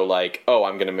 And so, like, oh,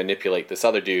 I'm going to manipulate this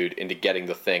other dude into getting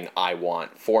the thing I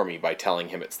want for me by telling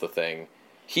him it's the thing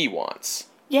he wants.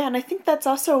 Yeah, and I think that's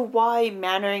also why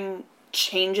Mannering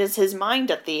changes his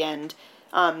mind at the end.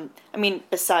 I mean,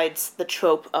 besides the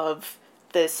trope of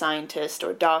the scientist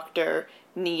or doctor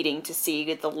needing to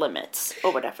see the limits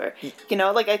or whatever. You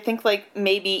know, like, I think, like,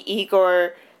 maybe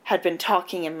Igor had been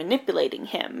talking and manipulating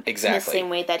him. Exactly. In the same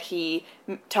way that he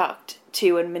talked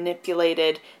to and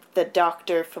manipulated the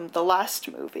doctor from the last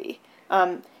movie.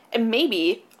 And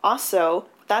maybe, also,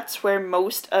 that's where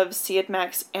most of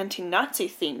Siodmak's anti-Nazi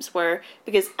themes were,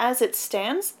 because as it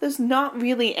stands, there's not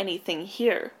really anything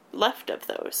here left of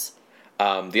those.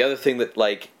 The other thing that,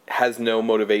 like, has no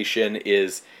motivation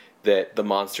is that the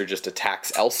monster just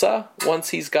attacks Elsa once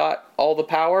he's got all the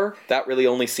power. That really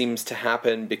only seems to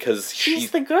happen because she's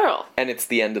the girl. And it's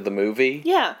the end of the movie.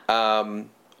 Yeah.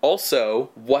 Also,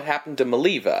 what happened to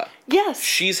Maliva? Yes.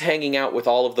 She's hanging out with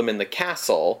all of them in the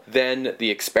castle. Then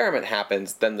the experiment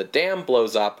happens. Then the dam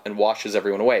blows up and washes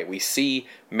everyone away. We see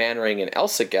Mannering and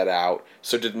Elsa get out.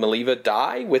 So did Maliva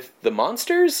die with the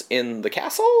monsters in the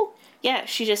castle? Yeah,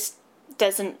 she just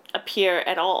doesn't appear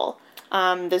at all.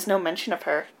 There's no mention of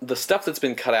her. The stuff that's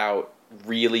been cut out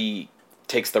really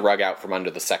takes the rug out from under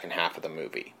the second half of the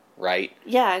movie, right?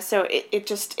 Yeah, so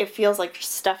it feels like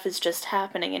stuff is just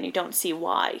happening and you don't see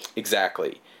why.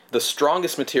 Exactly. The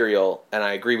strongest material, and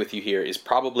I agree with you here, is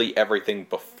probably everything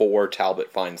before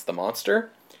Talbot finds the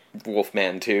monster.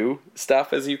 Wolfman 2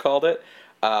 stuff, as you called it.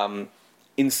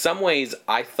 In some ways,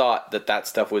 I thought that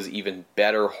stuff was even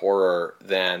better horror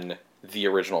than the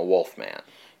original Wolfman.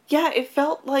 Yeah, it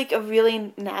felt like a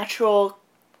really natural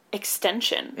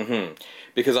extension. Mm-hmm.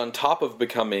 Because on top of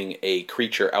becoming a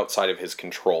creature outside of his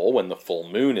control when the full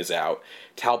moon is out,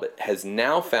 Talbot has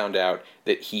now found out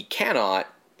that he cannot,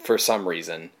 for some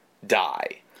reason,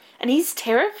 die. And he's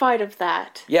terrified of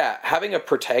that. Yeah, having a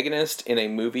protagonist in a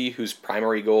movie whose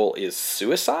primary goal is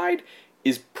suicide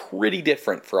is pretty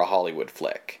different for a Hollywood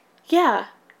flick. Yeah.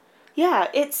 Yeah,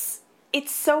 it's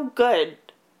so good.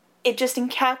 It just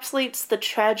encapsulates the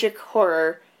tragic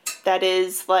horror that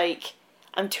is, like,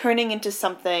 I'm turning into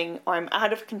something, or I'm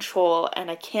out of control,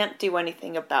 and I can't do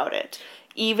anything about it.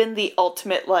 Even the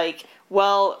ultimate, like,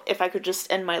 well, if I could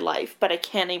just end my life, but I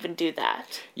can't even do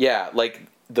that. Yeah, like,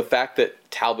 the fact that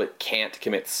Talbot can't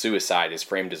commit suicide is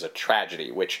framed as a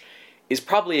tragedy, which is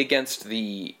probably against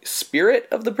the spirit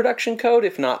of the production code,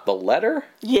 if not the letter.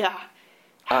 Yeah.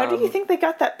 How do you think they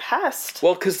got that passed?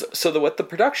 Well, what the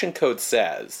production code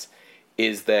says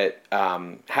is that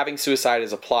having suicide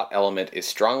as a plot element is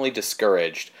strongly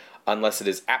discouraged unless it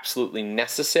is absolutely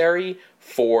necessary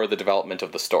for the development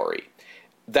of the story.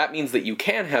 That means that you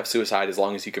can have suicide as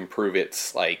long as you can prove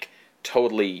it's, like,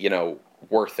 totally,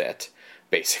 worth it,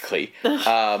 basically.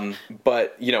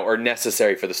 But, or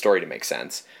necessary for the story to make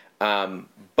sense.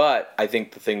 But I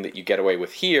think the thing that you get away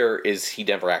with here is he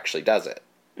never actually does it.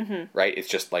 Mm-hmm. Right? It's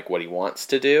just, like, what he wants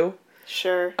to do.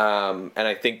 Sure. And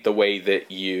I think the way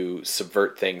that you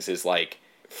subvert things is, like,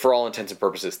 for all intents and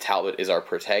purposes, Talbot is our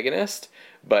protagonist,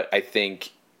 but I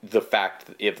think the fact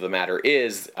of the matter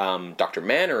is Dr.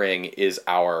 Mannering is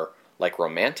our like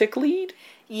romantic lead.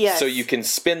 Yes. So you can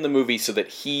spin the movie so that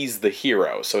he's the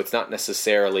hero. So it's not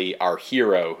necessarily our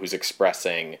hero who's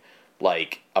expressing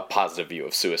like a positive view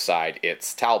of suicide.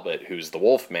 It's Talbot who's the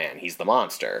wolf man. He's the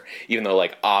monster. Even though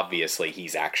like obviously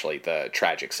he's actually the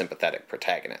tragic sympathetic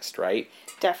protagonist, right?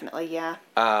 Definitely, yeah.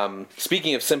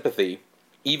 Speaking of sympathy,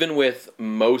 even with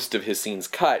most of his scenes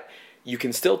cut, you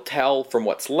can still tell from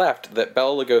what's left that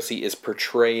Bela Lugosi is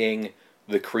portraying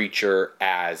the creature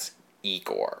as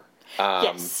Igor.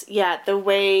 Yes, yeah, the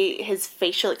way his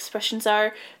facial expressions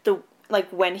are,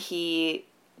 when he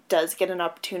does get an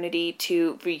opportunity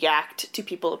to react to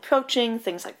people approaching,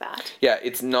 things like that. Yeah,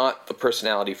 it's not the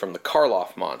personality from the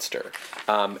Karloff monster.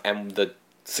 And the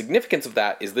significance of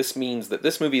that is this means that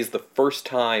this movie is the first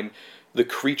time the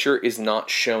creature is not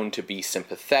shown to be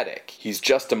sympathetic. He's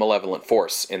just a malevolent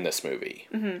force in this movie.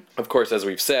 Mm-hmm. Of course, as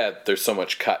we've said, there's so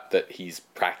much cut that he's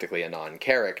practically a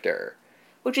non-character.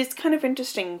 Which is kind of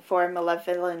interesting for a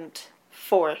malevolent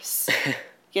force,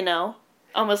 you know?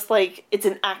 Almost like it's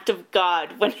an act of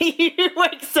God when he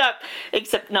wakes up.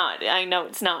 Except not. I know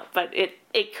it's not, but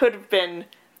it could have been,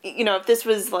 you know, if this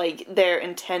was like their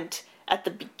intent at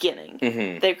the beginning,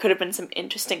 there could have been some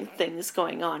interesting things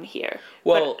going on here.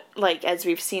 Well, but like as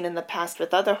we've seen in the past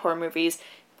with other horror movies,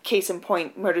 case in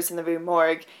point, Murders in the Rue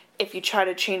Morgue, if you try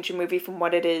to change a movie from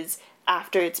what it is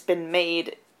after it's been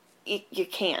made, you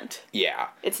can't. Yeah.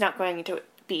 It's not going to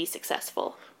be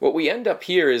successful. What we end up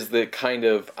here is the kind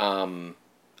of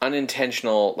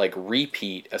unintentional, like,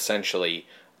 repeat, essentially,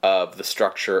 of the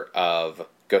structure of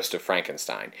Ghost of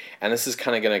Frankenstein. And this is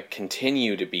kind of going to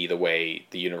continue to be the way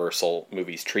the Universal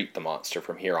movies treat the monster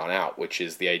from here on out, which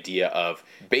is the idea of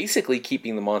basically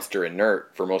keeping the monster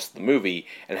inert for most of the movie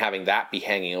and having that be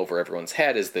hanging over everyone's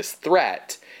head as this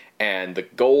threat. And the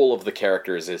goal of the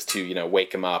characters is to, you know,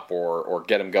 wake him up or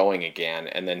get him going again.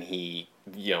 And then he,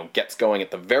 you know, gets going at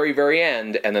the very, very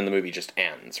end. And then the movie just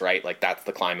ends, right? Like, that's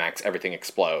the climax. Everything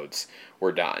explodes.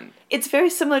 We're done. It's very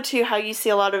similar to how you see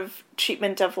a lot of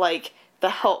treatment of, like,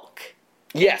 the Hulk.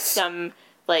 Yes. Some,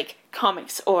 like,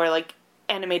 comics or, like,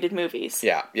 animated movies.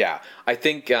 Yeah, yeah. I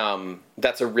think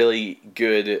that's a really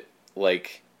good,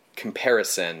 like,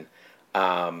 comparison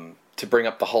to bring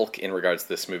up the Hulk in regards to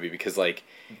this movie, because, like,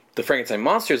 the Frankenstein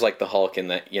monster is like the Hulk in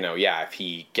that, you know, yeah, if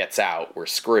he gets out, we're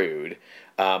screwed.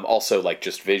 Also, like,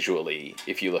 just visually,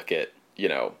 if you look at, you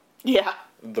know, yeah,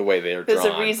 the way they're drawn.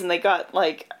 There's a reason they got,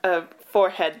 like, a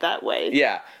forehead that way.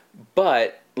 Yeah,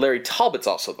 but Larry Talbot's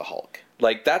also the Hulk.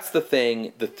 Like, that's the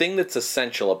thing that's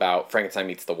essential about Frankenstein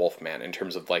Meets the Wolfman in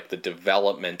terms of, like, the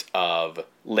development of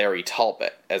Larry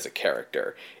Talbot as a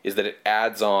character, is that it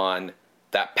adds on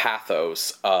that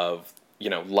pathos of, you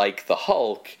know, like the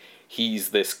Hulk, he's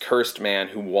this cursed man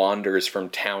who wanders from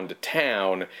town to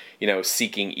town, you know,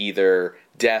 seeking either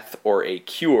death or a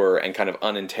cure and kind of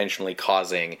unintentionally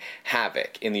causing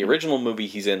havoc. In the original movie,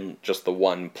 he's in just the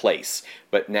one place.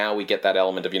 But now we get that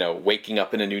element of, you know, waking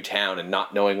up in a new town and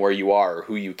not knowing where you are or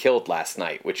who you killed last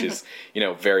night, which is, you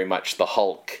know, very much the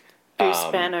Hulk.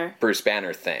 Bruce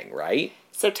Banner thing, right?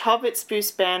 So Talbot's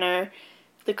Bruce Banner,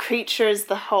 the creature is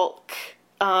the Hulk.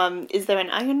 Is there an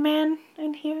Iron Man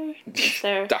in here? Is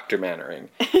there... Dr. Mannering.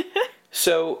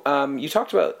 So, you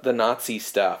talked about the Nazi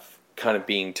stuff kind of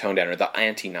being toned down, or the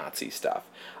anti-Nazi stuff.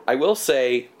 I will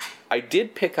say, I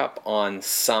did pick up on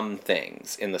some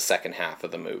things in the second half of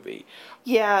the movie.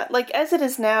 Yeah, like, as it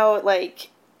is now, like,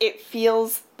 it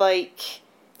feels like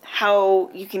how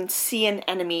you can see an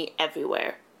enemy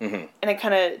everywhere. Mm-hmm. And I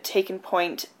kind of take in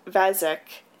point,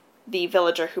 Vazek, the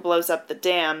villager who blows up the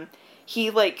dam,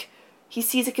 he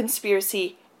sees a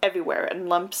conspiracy everywhere and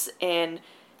lumps in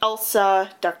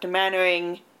Elsa, Dr.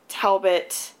 Mannering,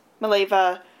 Talbot,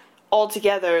 Mileva, all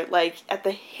together, like, at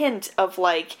the hint of,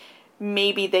 like,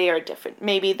 maybe they are different.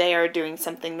 Maybe they are doing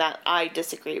something that I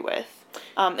disagree with.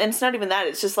 And it's not even that.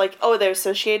 It's just like, oh, they're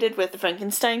associated with the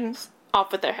Frankensteins.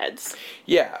 Off with their heads.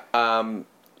 Yeah.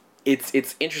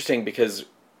 It's interesting because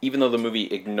even though the movie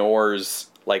ignores,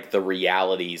 like, the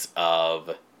realities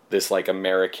of this, like,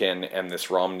 American and this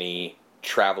Romney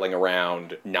traveling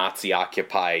around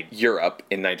Nazi-occupied Europe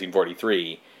in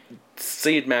 1943,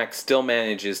 Sayid Mack still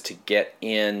manages to get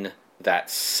in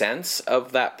that sense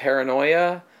of that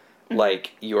paranoia. Mm-hmm.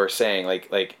 Like you are saying,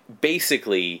 like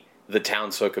basically the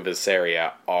townsfolk of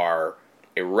Visseria are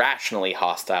irrationally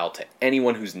hostile to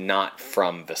anyone who's not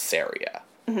from Visseria.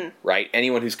 Mm-hmm. Right?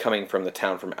 Anyone who's coming from the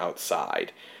town from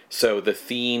outside. So the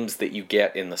themes that you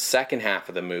get in the second half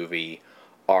of the movie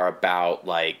are about,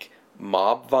 like,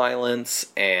 mob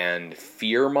violence and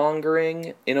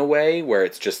fear-mongering in a way, where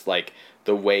it's just, like,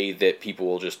 the way that people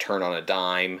will just turn on a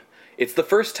dime. it's the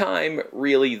first time,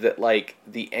 really, that, like,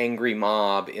 the angry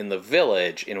mob in the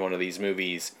village in one of these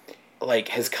movies, like,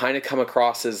 has kind of come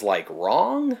across as, like,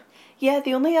 wrong. Yeah,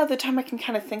 the only other time I can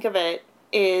kind of think of it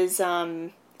is,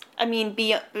 I mean,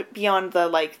 beyond the,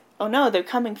 like, oh no, they're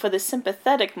coming for the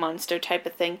sympathetic monster type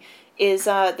of thing, is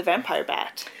the vampire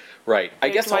bat. Right. I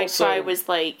guess Dwight also... Frye was,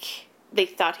 like, they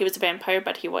thought he was a vampire,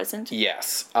 but he wasn't.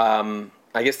 Yes.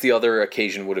 I guess the other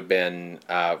occasion would have been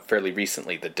fairly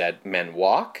recently, The Dead Men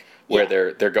Walk, where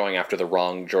they're going after the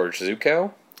wrong George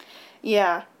Zuko.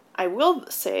 Yeah. I will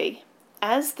say,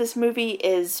 as this movie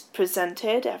is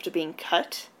presented after being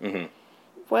cut,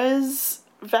 was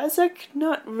Vazek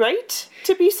not right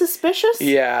to be suspicious?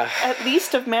 Yeah. At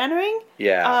least of Mannering?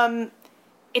 Yeah.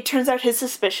 It turns out his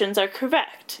suspicions are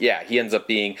correct. Yeah, he ends up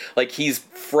being, like, he's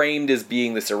framed as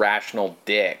being this irrational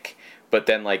dick, but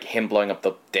then, like, him blowing up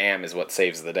the dam is what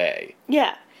saves the day.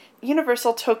 Yeah.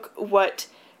 Universal took what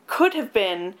could have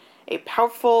been a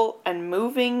powerful and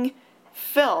moving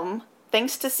film,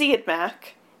 thanks to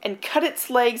Siodmak, and cut its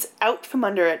legs out from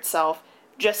under itself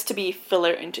just to be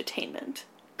filler entertainment.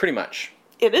 Pretty much.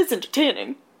 It is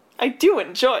entertaining. I do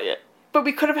enjoy it. But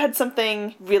we could have had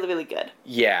something really, really good.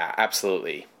 Yeah,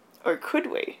 absolutely. Or could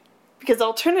we? Because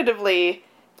alternatively,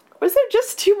 was there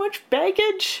just too much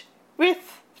baggage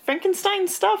with Frankenstein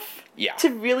stuff? Yeah. To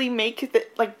really make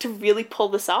it, like, to really pull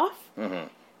this off? Mm-hmm.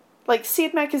 Like,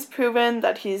 Siodmak has proven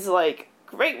that he's, like,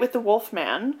 great with the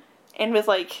Wolfman, and with,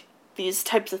 like, these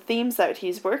types of themes that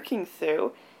he's working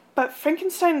through. But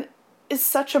Frankenstein is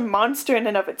such a monster in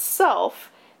and of itself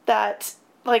that,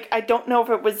 like, I don't know if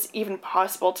it was even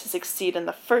possible to succeed in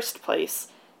the first place,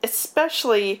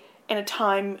 especially in a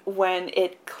time when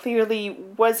it clearly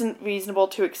wasn't reasonable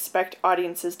to expect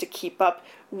audiences to keep up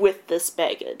with this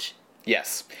baggage.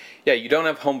 Yes. Yeah, you don't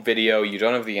have home video, you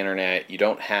don't have the internet, you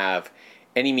don't have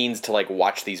any means to, like,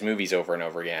 watch these movies over and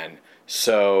over again.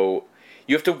 So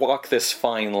you have to walk this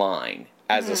fine line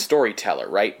as a storyteller,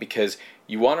 right? Because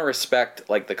you want to respect,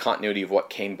 like, the continuity of what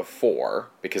came before,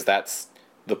 because that's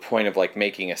the point of, like,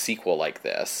 making a sequel like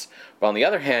this. But on the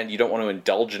other hand, you don't want to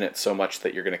indulge in it so much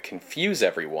that you're going to confuse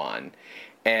everyone.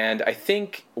 And I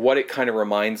think what it kind of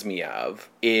reminds me of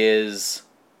is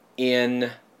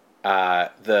in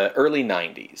the early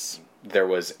 90s, there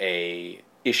was a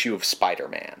issue of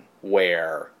Spider-Man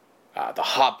where the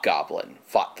Hobgoblin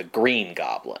fought the Green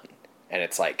Goblin. And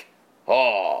it's like,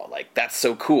 oh, like, that's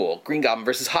so cool. Green Goblin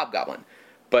versus Hobgoblin.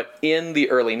 But in the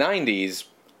early 90s,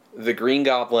 the Green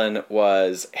Goblin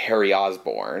was Harry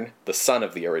Osborn, the son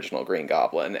of the original Green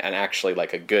Goblin, and actually,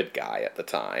 like, a good guy at the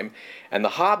time. And the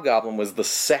Hobgoblin was the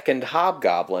second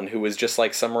Hobgoblin, who was just,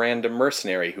 like, some random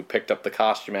mercenary who picked up the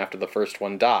costume after the first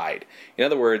one died. In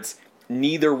other words,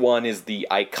 neither one is the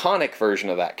iconic version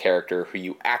of that character who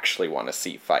you actually want to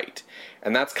see fight.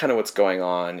 And that's kind of what's going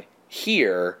on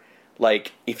here.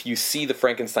 Like, if you see the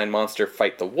Frankenstein monster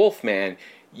fight the Wolfman,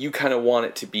 you kind of want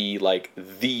it to be, like,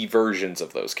 the versions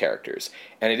of those characters.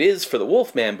 And it is for the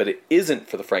Wolfman, but it isn't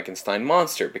for the Frankenstein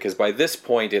monster, because by this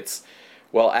point it's,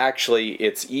 well, actually,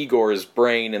 it's Igor's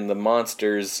brain and the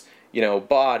monster's, you know,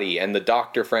 body, and the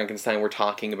Dr. Frankenstein we're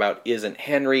talking about isn't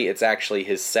Henry, it's actually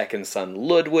his second son,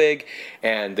 Ludwig,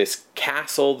 and this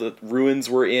castle the ruins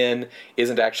were in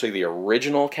isn't actually the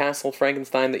original castle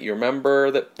Frankenstein that you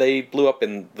remember that they blew up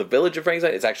in the village of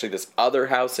Frankenstein, it's actually this other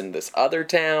house in this other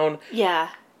town.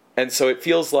 Yeah. And so it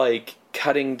feels like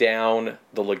cutting down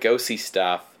the Lugosi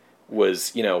stuff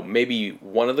was, you know, maybe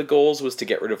one of the goals was to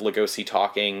get rid of Lugosi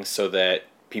talking so that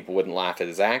people wouldn't laugh at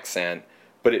his accent.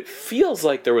 But it feels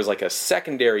like there was, like, a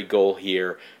secondary goal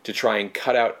here to try and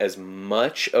cut out as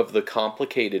much of the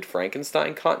complicated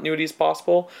Frankenstein continuity as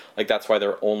possible. Like, that's why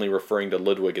they're only referring to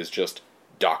Ludwig as just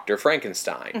Dr.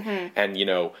 Frankenstein. Mm-hmm. And, you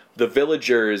know, the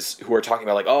villagers who are talking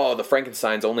about, like, oh, the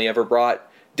Frankensteins only ever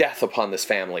brought death upon this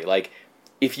family. Like,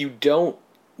 if you don't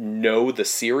know the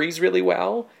series really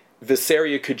well,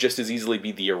 Visseria could just as easily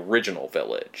be the original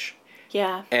village.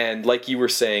 Yeah. And like you were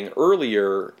saying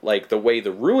earlier, like the way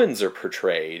the ruins are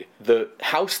portrayed, the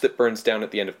house that burns down at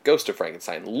the end of Ghost of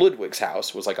Frankenstein, Ludwig's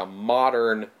house, was like a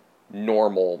modern,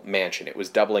 normal mansion. It was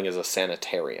doubling as a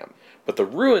sanitarium. But the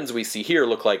ruins we see here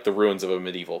look like the ruins of a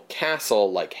medieval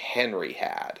castle like Henry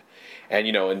had. And,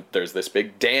 you know, and there's this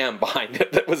big dam behind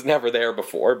it that was never there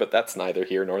before, but that's neither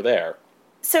here nor there.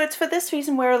 So it's for this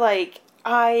reason where, like,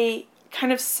 I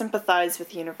kind of sympathize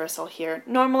with Universal here.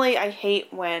 Normally, I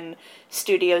hate when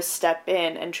studios step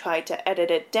in and try to edit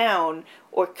it down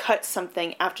or cut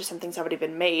something after something's already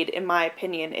been made. In my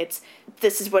opinion, it's,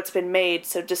 this is what's been made,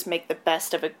 so just make the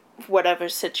best of it, whatever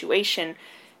situation.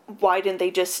 Why didn't they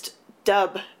just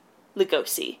dub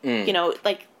Lugosi? You know,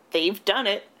 like, they've done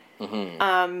it.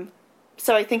 Mm-hmm.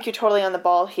 So I think you're totally on the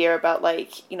ball here about,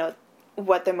 like, you know,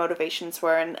 what their motivations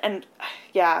were. And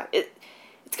yeah, it's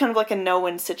kind of like a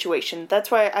no-win situation. That's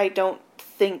why I don't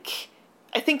think...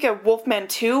 I think a Wolfman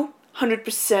 2,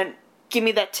 100%, give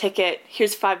me that ticket.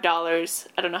 Here's $5.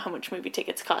 I don't know how much movie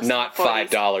tickets cost. Not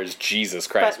 $5, Jesus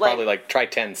Christ. But, like, probably, like, try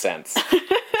 10 cents.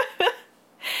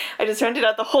 I just rented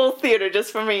out the whole theater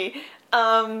just for me.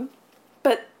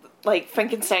 But, like,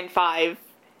 Frankenstein 5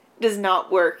 does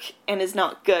not work and is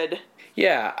not good.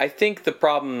 Yeah, I think the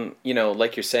problem, you know,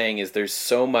 like you're saying, is there's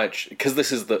so much... Because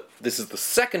this is the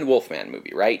second Wolfman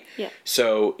movie, right? Yeah.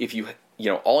 So if you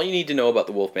know, all you need to know about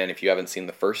the Wolfman, if you haven't seen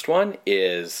the first one,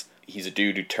 is he's a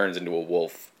dude who turns into a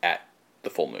wolf at the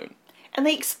full moon. And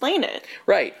they explain it.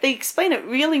 Right. They explain it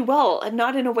really well, and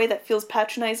not in a way that feels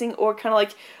patronizing or kind of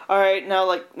like, all right, now,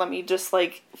 like, let me just,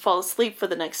 like, fall asleep for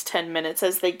the next 10 minutes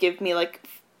as they give me, like,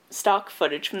 stock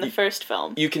footage from the first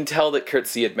film. You can tell that Kurt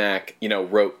Siodmak, you know,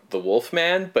 wrote The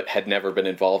Wolfman, but had never been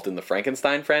involved in the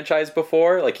Frankenstein franchise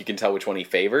before. Like, you can tell which one he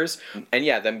favors. And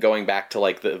yeah, them going back to,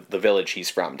 like, the village he's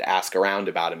from to ask around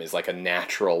about him is, like, a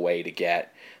natural way to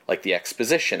get, like, the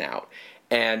exposition out.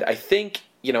 And I think,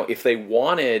 you know, if they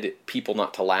wanted people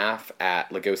not to laugh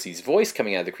at Lugosi's voice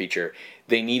coming out of the creature,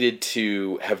 they needed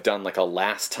to have done, like, a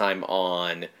last time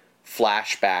on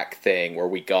flashback thing where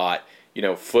we got, you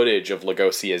know, footage of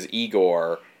Lugosi as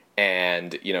Igor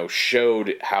and, you know,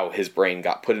 showed how his brain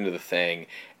got put into the thing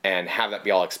and have that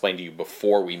be all explained to you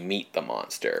before we meet the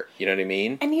monster. You know what I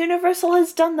mean? And Universal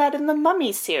has done that in the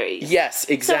Mummy series. Yes,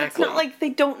 exactly. So it's not like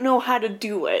they don't know how to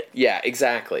do it. Yeah,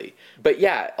 exactly. But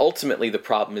yeah, ultimately the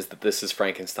problem is that this is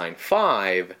Frankenstein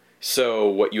 5, so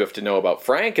what you have to know about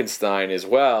Frankenstein is,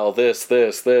 well, this, and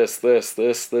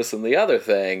the other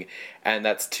thing, and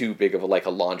that's too big of a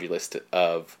laundry list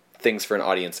of things for an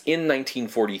audience in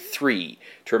 1943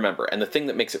 to remember. And the thing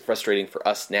that makes it frustrating for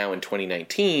us now in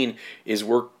 2019 is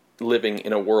we're living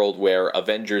in a world where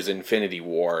Avengers Infinity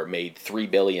War made $3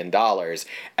 billion,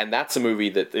 and that's a movie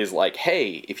that is like,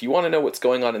 hey, if you want to know what's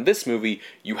going on in this movie,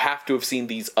 you have to have seen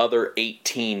these other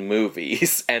 18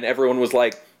 movies. And everyone was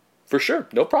like, for sure,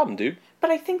 no problem, dude.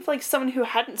 But I think, like, someone who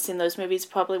hadn't seen those movies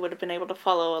probably would have been able to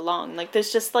follow along. Like,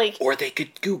 there's just, like... Or they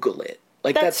could Google it.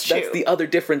 Like, that's that's the other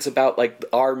difference about, like,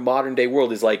 our modern day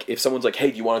world is, like, if someone's like, hey,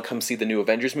 do you want to come see the new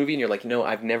Avengers movie? And you're like, no,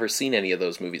 I've never seen any of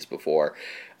those movies before.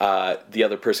 The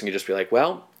other person could just be like,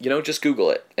 well, you know, just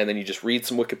Google it. And then you just read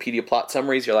some Wikipedia plot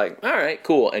summaries. You're like, all right,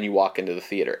 cool. And you walk into the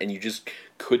theater. And you just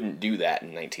couldn't do that in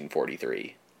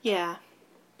 1943. Yeah.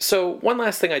 So one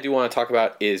last thing I do want to talk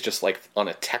about is just, like, on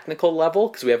a technical level,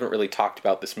 because we haven't really talked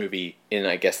about this movie in,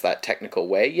 I guess, that technical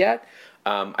way yet.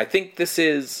 I think this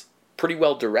is pretty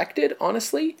well directed,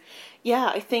 honestly.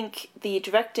 Yeah, I think the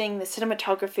directing, the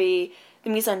cinematography, the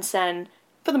mise-en-scène,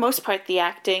 for the most part, the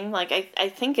acting, like, I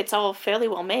think it's all fairly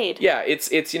well made. Yeah,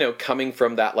 it's you know, coming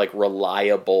from that, like,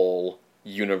 reliable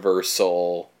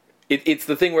Universal... It's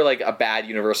the thing where, like, a bad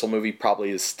Universal movie probably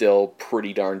is still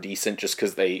pretty darn decent just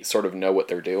because they sort of know what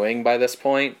they're doing by this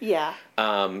point. Yeah.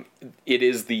 It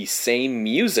is the same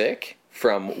music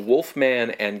from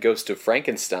Wolfman and Ghost of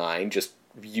Frankenstein, just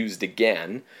used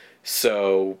again.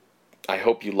 So I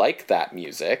hope you like that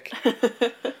music.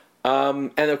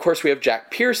 And of course we have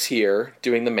Jack Pierce here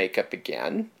doing the makeup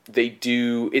again.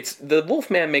 The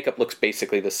Wolfman makeup looks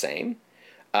basically the same.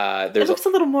 It looks a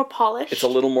little more polished. It's a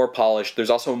little more polished. There's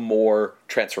also more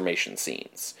transformation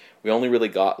scenes. We only really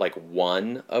got, like,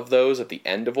 one of those at the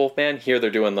end of Wolfman. Here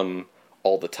they're doing them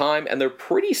all the time, and they're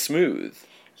pretty smooth.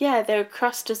 Yeah, their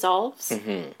crust dissolves.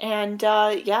 Mm-hmm. And,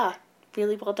 yeah,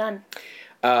 really well done.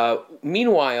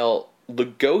 Meanwhile,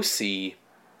 Lugosi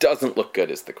doesn't look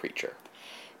good as the creature.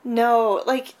 No,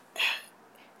 like,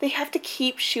 they have to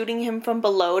keep shooting him from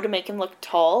below to make him look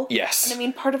tall. Yes. And I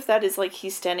mean, part of that is, like,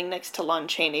 he's standing next to Lon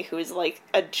Chaney, who is, like,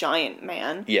 a giant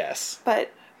man. Yes.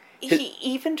 But he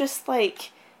even just,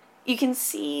 like, you can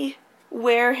see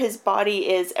where his body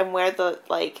is and where the,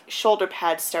 like, shoulder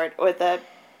pads start or the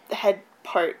head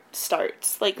part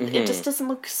starts. Like, It just doesn't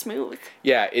look smooth.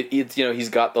 Yeah, it's, you know, he's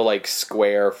got the, like,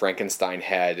 square Frankenstein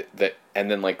head that,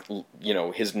 and then, like, you know,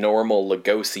 his normal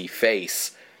Lugosi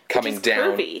face coming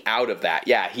down curvy. Out of that.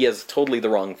 Yeah, he has totally the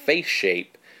wrong face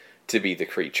shape to be the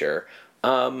creature.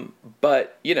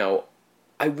 But, you know,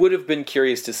 I would have been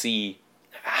curious to see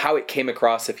how it came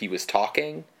across if he was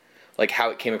talking. Like,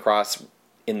 how it came across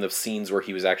in the scenes where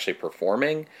he was actually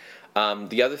performing.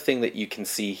 The other thing that you can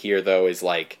see here, though, is,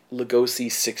 like,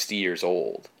 Lugosi's 60 years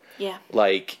old. Yeah.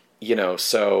 Like, you know,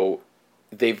 so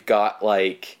they've got,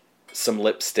 like, some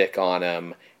lipstick on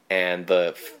him, and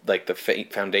the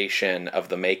foundation of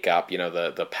the makeup, you know,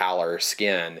 the pallor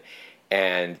skin,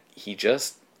 and he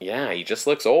just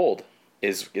looks old.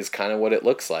 is kind of what it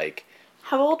looks like.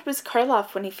 How old was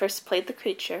Karloff when he first played the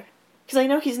creature? Because I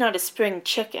know he's not a spring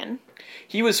chicken.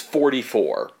 He was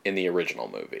 44 in the original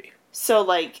movie. So,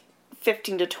 like,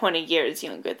 15 to 20 years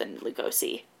younger than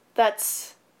Lugosi.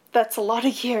 That's a lot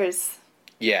of years.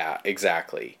 Yeah,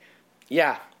 exactly.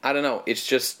 Yeah, I don't know. It's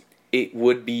just, it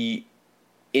would be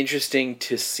interesting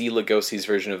to see Lugosi's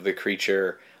version of the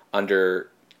creature under,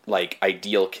 like,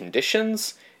 ideal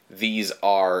conditions. These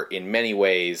are, in many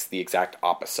ways, the exact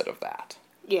opposite of that.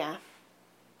 Yeah.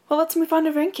 Well, let's move on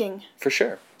to ranking. For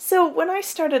sure. So, when I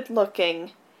started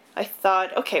looking, I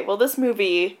thought, okay, well, this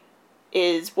movie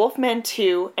is Wolfman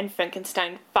 2 and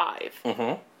Frankenstein 5.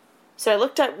 Mm-hmm. So I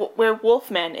looked at where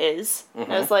Wolfman is,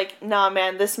 and I was like, nah,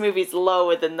 man, this movie's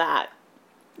lower than that.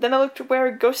 Then I looked at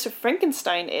where Ghost of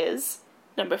Frankenstein is,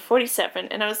 number 47,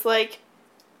 and I was like,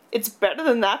 it's better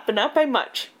than that, but not by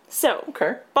much. So,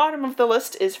 Okay. bottom of the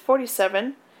list is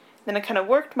 47. Then I kind of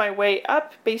worked my way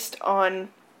up based on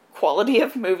quality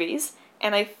of movies,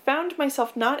 and I found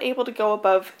myself not able to go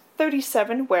above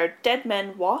 37, where Dead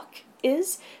Men Walk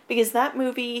is, because that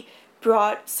movie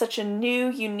brought such a new,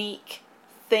 unique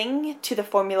thing to the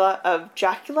formula of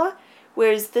Dracula,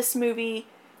 whereas this movie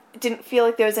didn't feel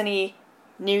like there was any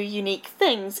new, unique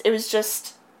things. It was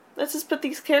just, let's just put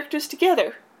these characters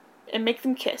together and make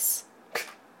them kiss.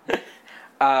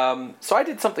 So I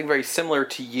did something very similar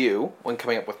to you when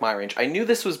coming up with my range. I knew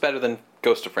this was better than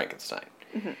Ghost of Frankenstein.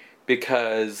 Mm-hmm.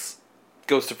 Because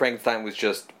Ghost of Frankenstein was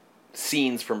just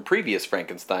scenes from previous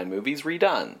Frankenstein movies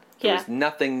redone. There was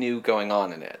nothing new going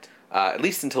on in it. At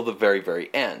least until the very, very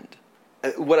end.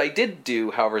 What I did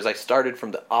do, however, is I started from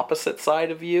the opposite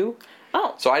side of you.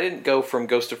 Oh. So I didn't go from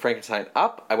Ghost of Frankenstein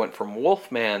up, I went from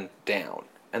Wolfman down.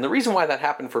 And the reason why that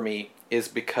happened for me is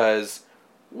because,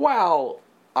 while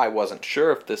I wasn't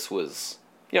sure if this was...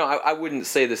 I wouldn't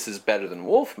say this is better than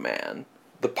Wolfman.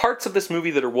 The parts of this movie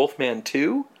that are Wolfman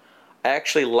 2, I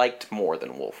actually liked more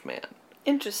than Wolfman.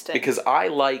 Interesting. Because I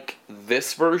like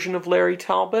this version of Larry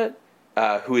Talbot,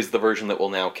 who is the version that will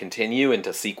now continue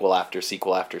into sequel after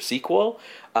sequel after sequel,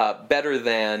 better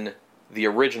than the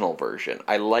original version.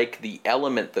 I like the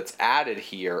element that's added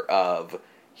here of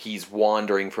he's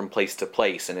wandering from place to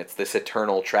place, and it's this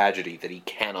eternal tragedy that he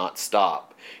cannot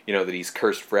stop. That he's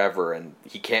cursed forever, and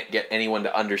he can't get anyone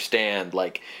to understand.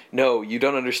 Like, no, you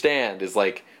don't understand, is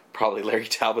like probably Larry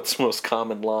Talbot's most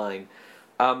common line.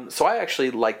 So I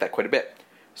actually like that quite a bit.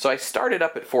 So I started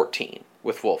up at 14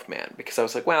 with Wolfman, because I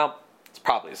was like, well, it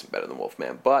probably isn't better than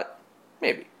Wolfman, but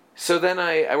maybe. So then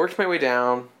I worked my way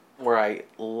down. Where I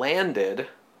landed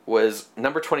was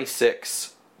number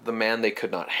 26, The Man They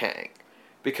Could Not Hang.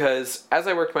 Because as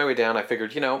I worked my way down, I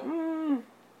figured,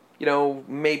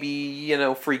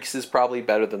 maybe, Freaks is probably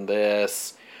better than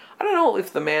this. I don't know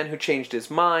if The Man Who Changed His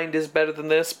Mind is better than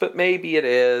this, but maybe it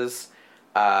is.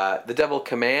 The Devil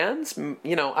Commands,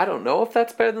 I don't know if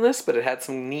that's better than this, but it had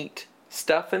some neat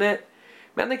stuff in it.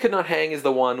 Man They Could Not Hang is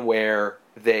the one where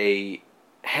they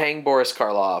hang Boris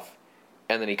Karloff,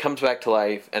 and then he comes back to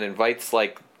life and invites,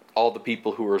 all the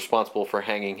people who were responsible for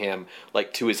hanging him,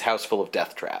 to his house full of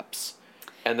death traps.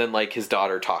 And then, his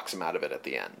daughter talks him out of it at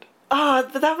the end. Oh,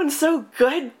 that one's so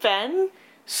good, Ben.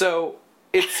 So,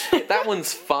 that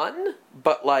one's fun,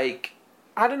 but, I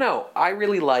don't know. I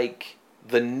really like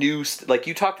the new...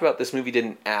 you talked about this movie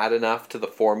didn't add enough to the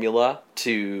formula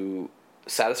to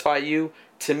satisfy you.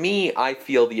 To me, I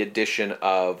feel the addition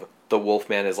of the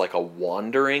Wolfman as, a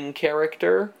wandering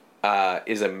character...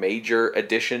 is a major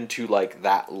addition to,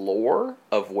 that lore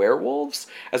of werewolves,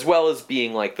 as well as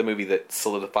being, the movie that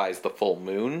solidifies the full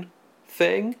moon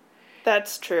thing.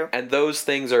 That's true. And those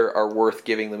things are worth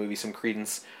giving the movie some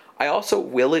credence. I also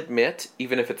will admit,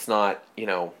 even if it's not,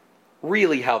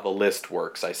 really how the list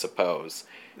works, I suppose,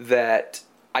 that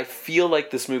I feel like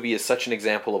this movie is such an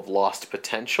example of lost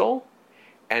potential,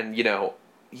 and,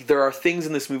 there are things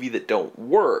in this movie that don't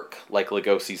work, like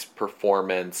Lugosi's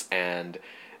performance and...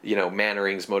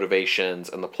 Mannering's motivations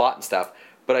and the plot and stuff,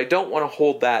 but I don't want to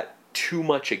hold that too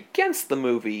much against the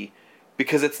movie,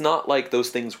 because it's not like those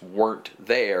things weren't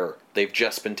there, they've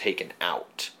just been taken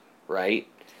out, right?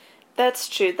 That's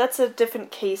true. That's a different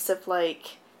case of,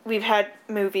 we've had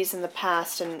movies in the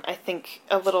past, and I think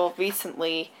a little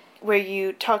recently, where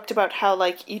you talked about how,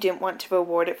 you didn't want to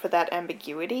reward it for that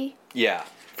ambiguity. Yeah,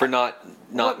 for not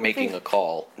making a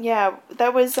call. Yeah,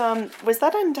 that was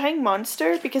that Undying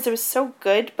Monster? Because it was so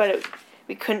good, but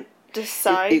we couldn't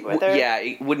decide whether... Yeah,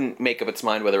 it wouldn't make up its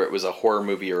mind whether it was a horror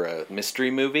movie or a mystery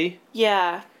movie.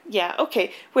 Yeah,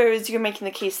 okay. Whereas you're making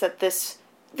the case that this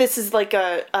is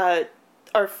our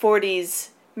 40s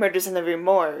Murders in the Rue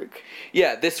Morgue.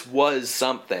 Yeah, this was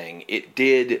something. It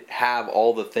did have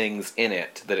all the things in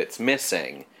it that it's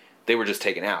missing. They were just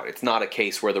taken out. It's not a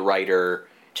case where the writer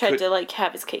Tried to, like,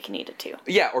 have his cake and eat it, too.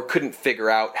 Yeah, or couldn't figure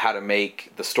out how to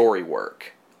make the story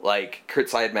work. Like, Kurt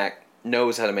Siodmak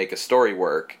knows how to make a story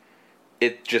work.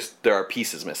 It just, there are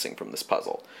pieces missing from this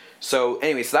puzzle. So,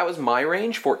 anyway, so that was my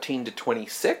range, 14 to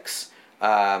 26.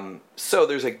 So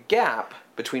there's a gap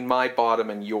between my bottom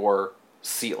and your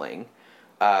ceiling.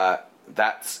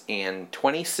 That's in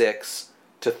 26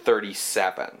 to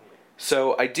 37.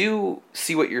 So I do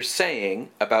see what you're saying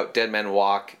about Dead Man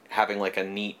Walk having like a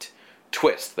neat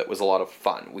twist that was a lot of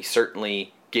fun. We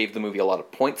certainly gave the movie a lot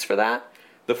of points for that.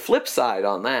 The flip side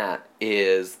on that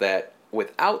is that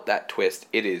without that twist,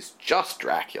 it is just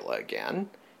Dracula again.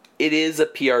 It is a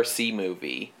PRC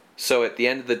movie. So at the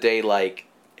end of the day, like,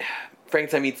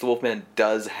 Frankenstein Meets the Wolfman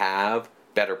does have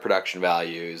better production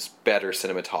values, better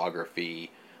cinematography,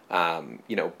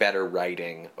 better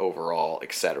writing overall,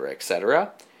 etc.,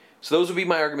 etc. So those would be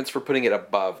my arguments for putting it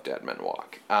above Dead Man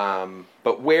Walk.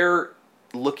 But where,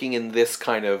 looking in this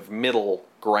kind of middle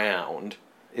ground,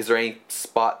 is there any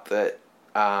spot that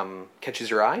catches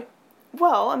your eye?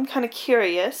 Well, I'm kind of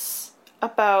curious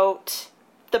about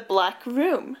The Black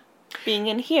Room being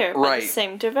in here by the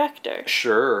same director.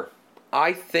 Sure.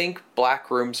 I think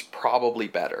Black Room's probably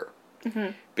better. Mm-hmm.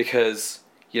 Because,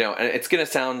 and it's going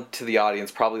to sound to the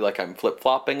audience probably like I'm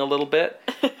flip-flopping a little bit.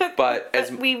 But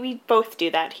as we both do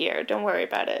that here. Don't worry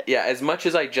about it. Yeah, as much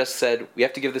as I just said, we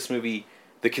have to give this movie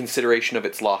the consideration of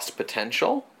its lost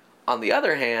potential. On the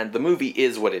other hand, the movie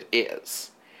is what it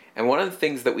is. And one of the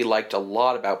things that we liked a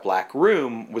lot about Black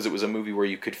Room was it was a movie where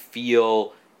you could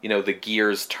feel, the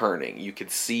gears turning. You could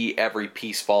see every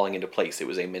piece falling into place. It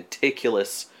was a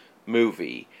meticulous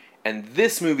movie. And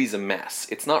this movie's a mess.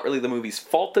 It's not really the movie's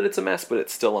fault that it's a mess, but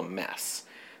it's still a mess.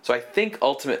 So I think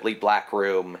ultimately Black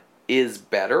Room is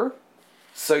better.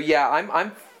 So yeah,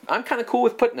 I'm kind of cool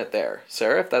with putting it there,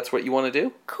 Sarah, if that's what you want to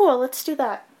do. Cool, let's do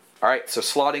that. All right, so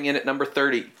slotting in at number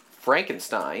 30,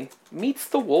 Frankenstein Meets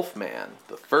the Wolfman,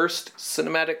 the first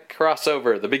cinematic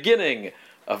crossover, the beginning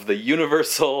of the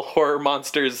Universal Horror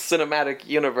Monsters cinematic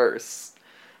universe.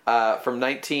 From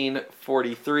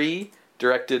 1943,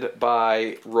 directed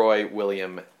by Roy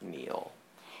William Neill.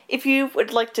 If you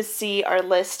would like to see our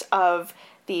list of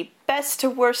the best to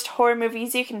worst horror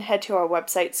movies, you can head to our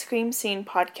website,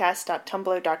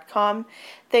 screamscenepodcast.tumblr.com.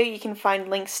 There you can find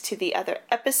links to the other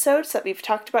episodes that we've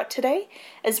talked about today,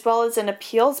 as well as an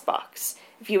appeals box.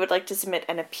 If you would like to submit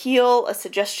an appeal, a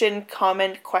suggestion,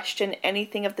 comment, question,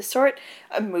 anything of the sort,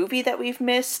 a movie that we've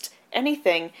missed,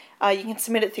 anything, you can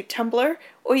submit it through Tumblr,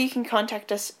 or you can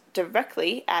contact us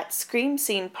directly at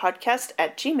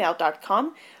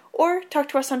screamscenepodcast@gmail.com, or talk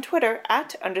to us on Twitter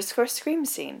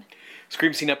 @_screamscene.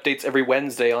 Scream Scene updates every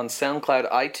Wednesday on SoundCloud,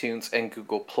 iTunes, and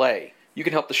Google Play. You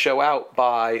can help the show out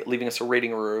by leaving us a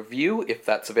rating or a review if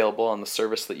that's available on the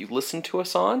service that you listen to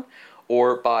us on,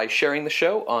 or by sharing the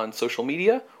show on social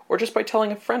media, or just by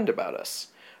telling a friend about us.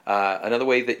 Another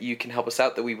way that you can help us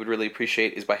out that we would really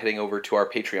appreciate is by heading over to our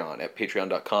Patreon at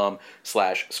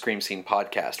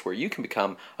patreon.com/screamscenepodcast, where you can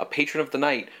become a patron of the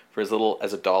night for as little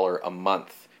as $1 a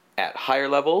month. At higher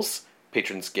levels,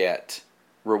 patrons get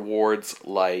rewards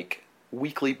like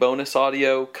weekly bonus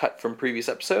audio cut from previous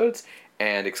episodes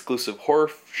and exclusive horror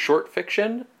short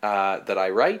fiction that I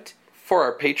write for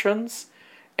our patrons.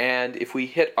 And if we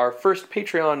hit our first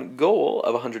Patreon goal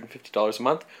of $150 a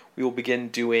month, we will begin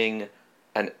doing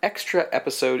an extra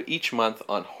episode each month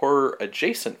on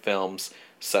horror-adjacent films,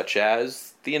 such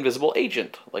as The Invisible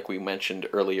Agent, like we mentioned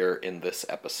earlier in this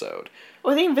episode.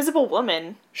 Or The Invisible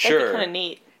Woman. Sure. That'd be kind of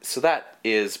neat. So that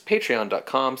is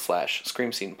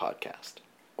patreon.com/screamscenepodcast.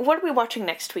 What are we watching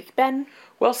next week, Ben?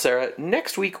 Well, Sarah,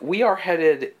 next week we are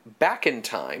headed back in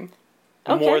time,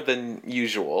 more than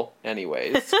usual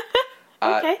anyways,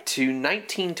 to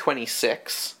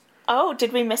 1926. Oh,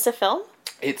 did we miss a film?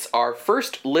 It's our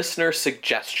first listener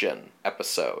suggestion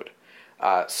episode.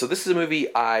 So this is a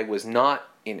movie I was not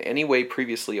in any way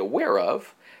previously aware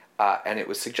of, and it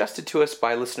was suggested to us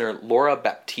by listener Laura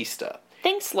Baptista.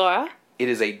 Thanks, Laura. It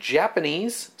is a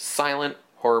Japanese silent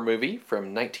horror movie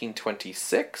from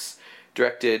 1926,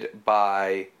 directed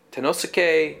by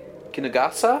Tenosuke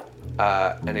Kinugasa,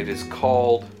 and it is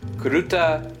called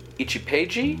Kuruta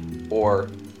Ichipeiji, or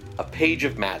A Page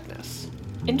of Madness.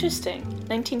 Interesting.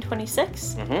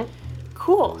 1926? Mm-hmm.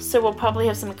 Cool. So we'll probably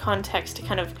have some context to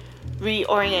kind of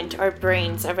reorient our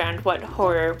brains around what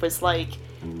horror was like.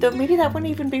 Though maybe that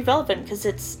wouldn't even be relevant because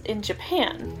it's in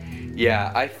Japan.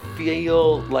 Yeah, I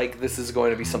feel like this is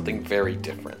going to be something very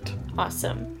different.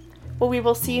 Awesome. Well, we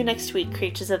will see you next week,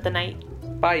 Creatures of the Night.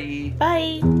 Bye.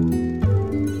 Bye.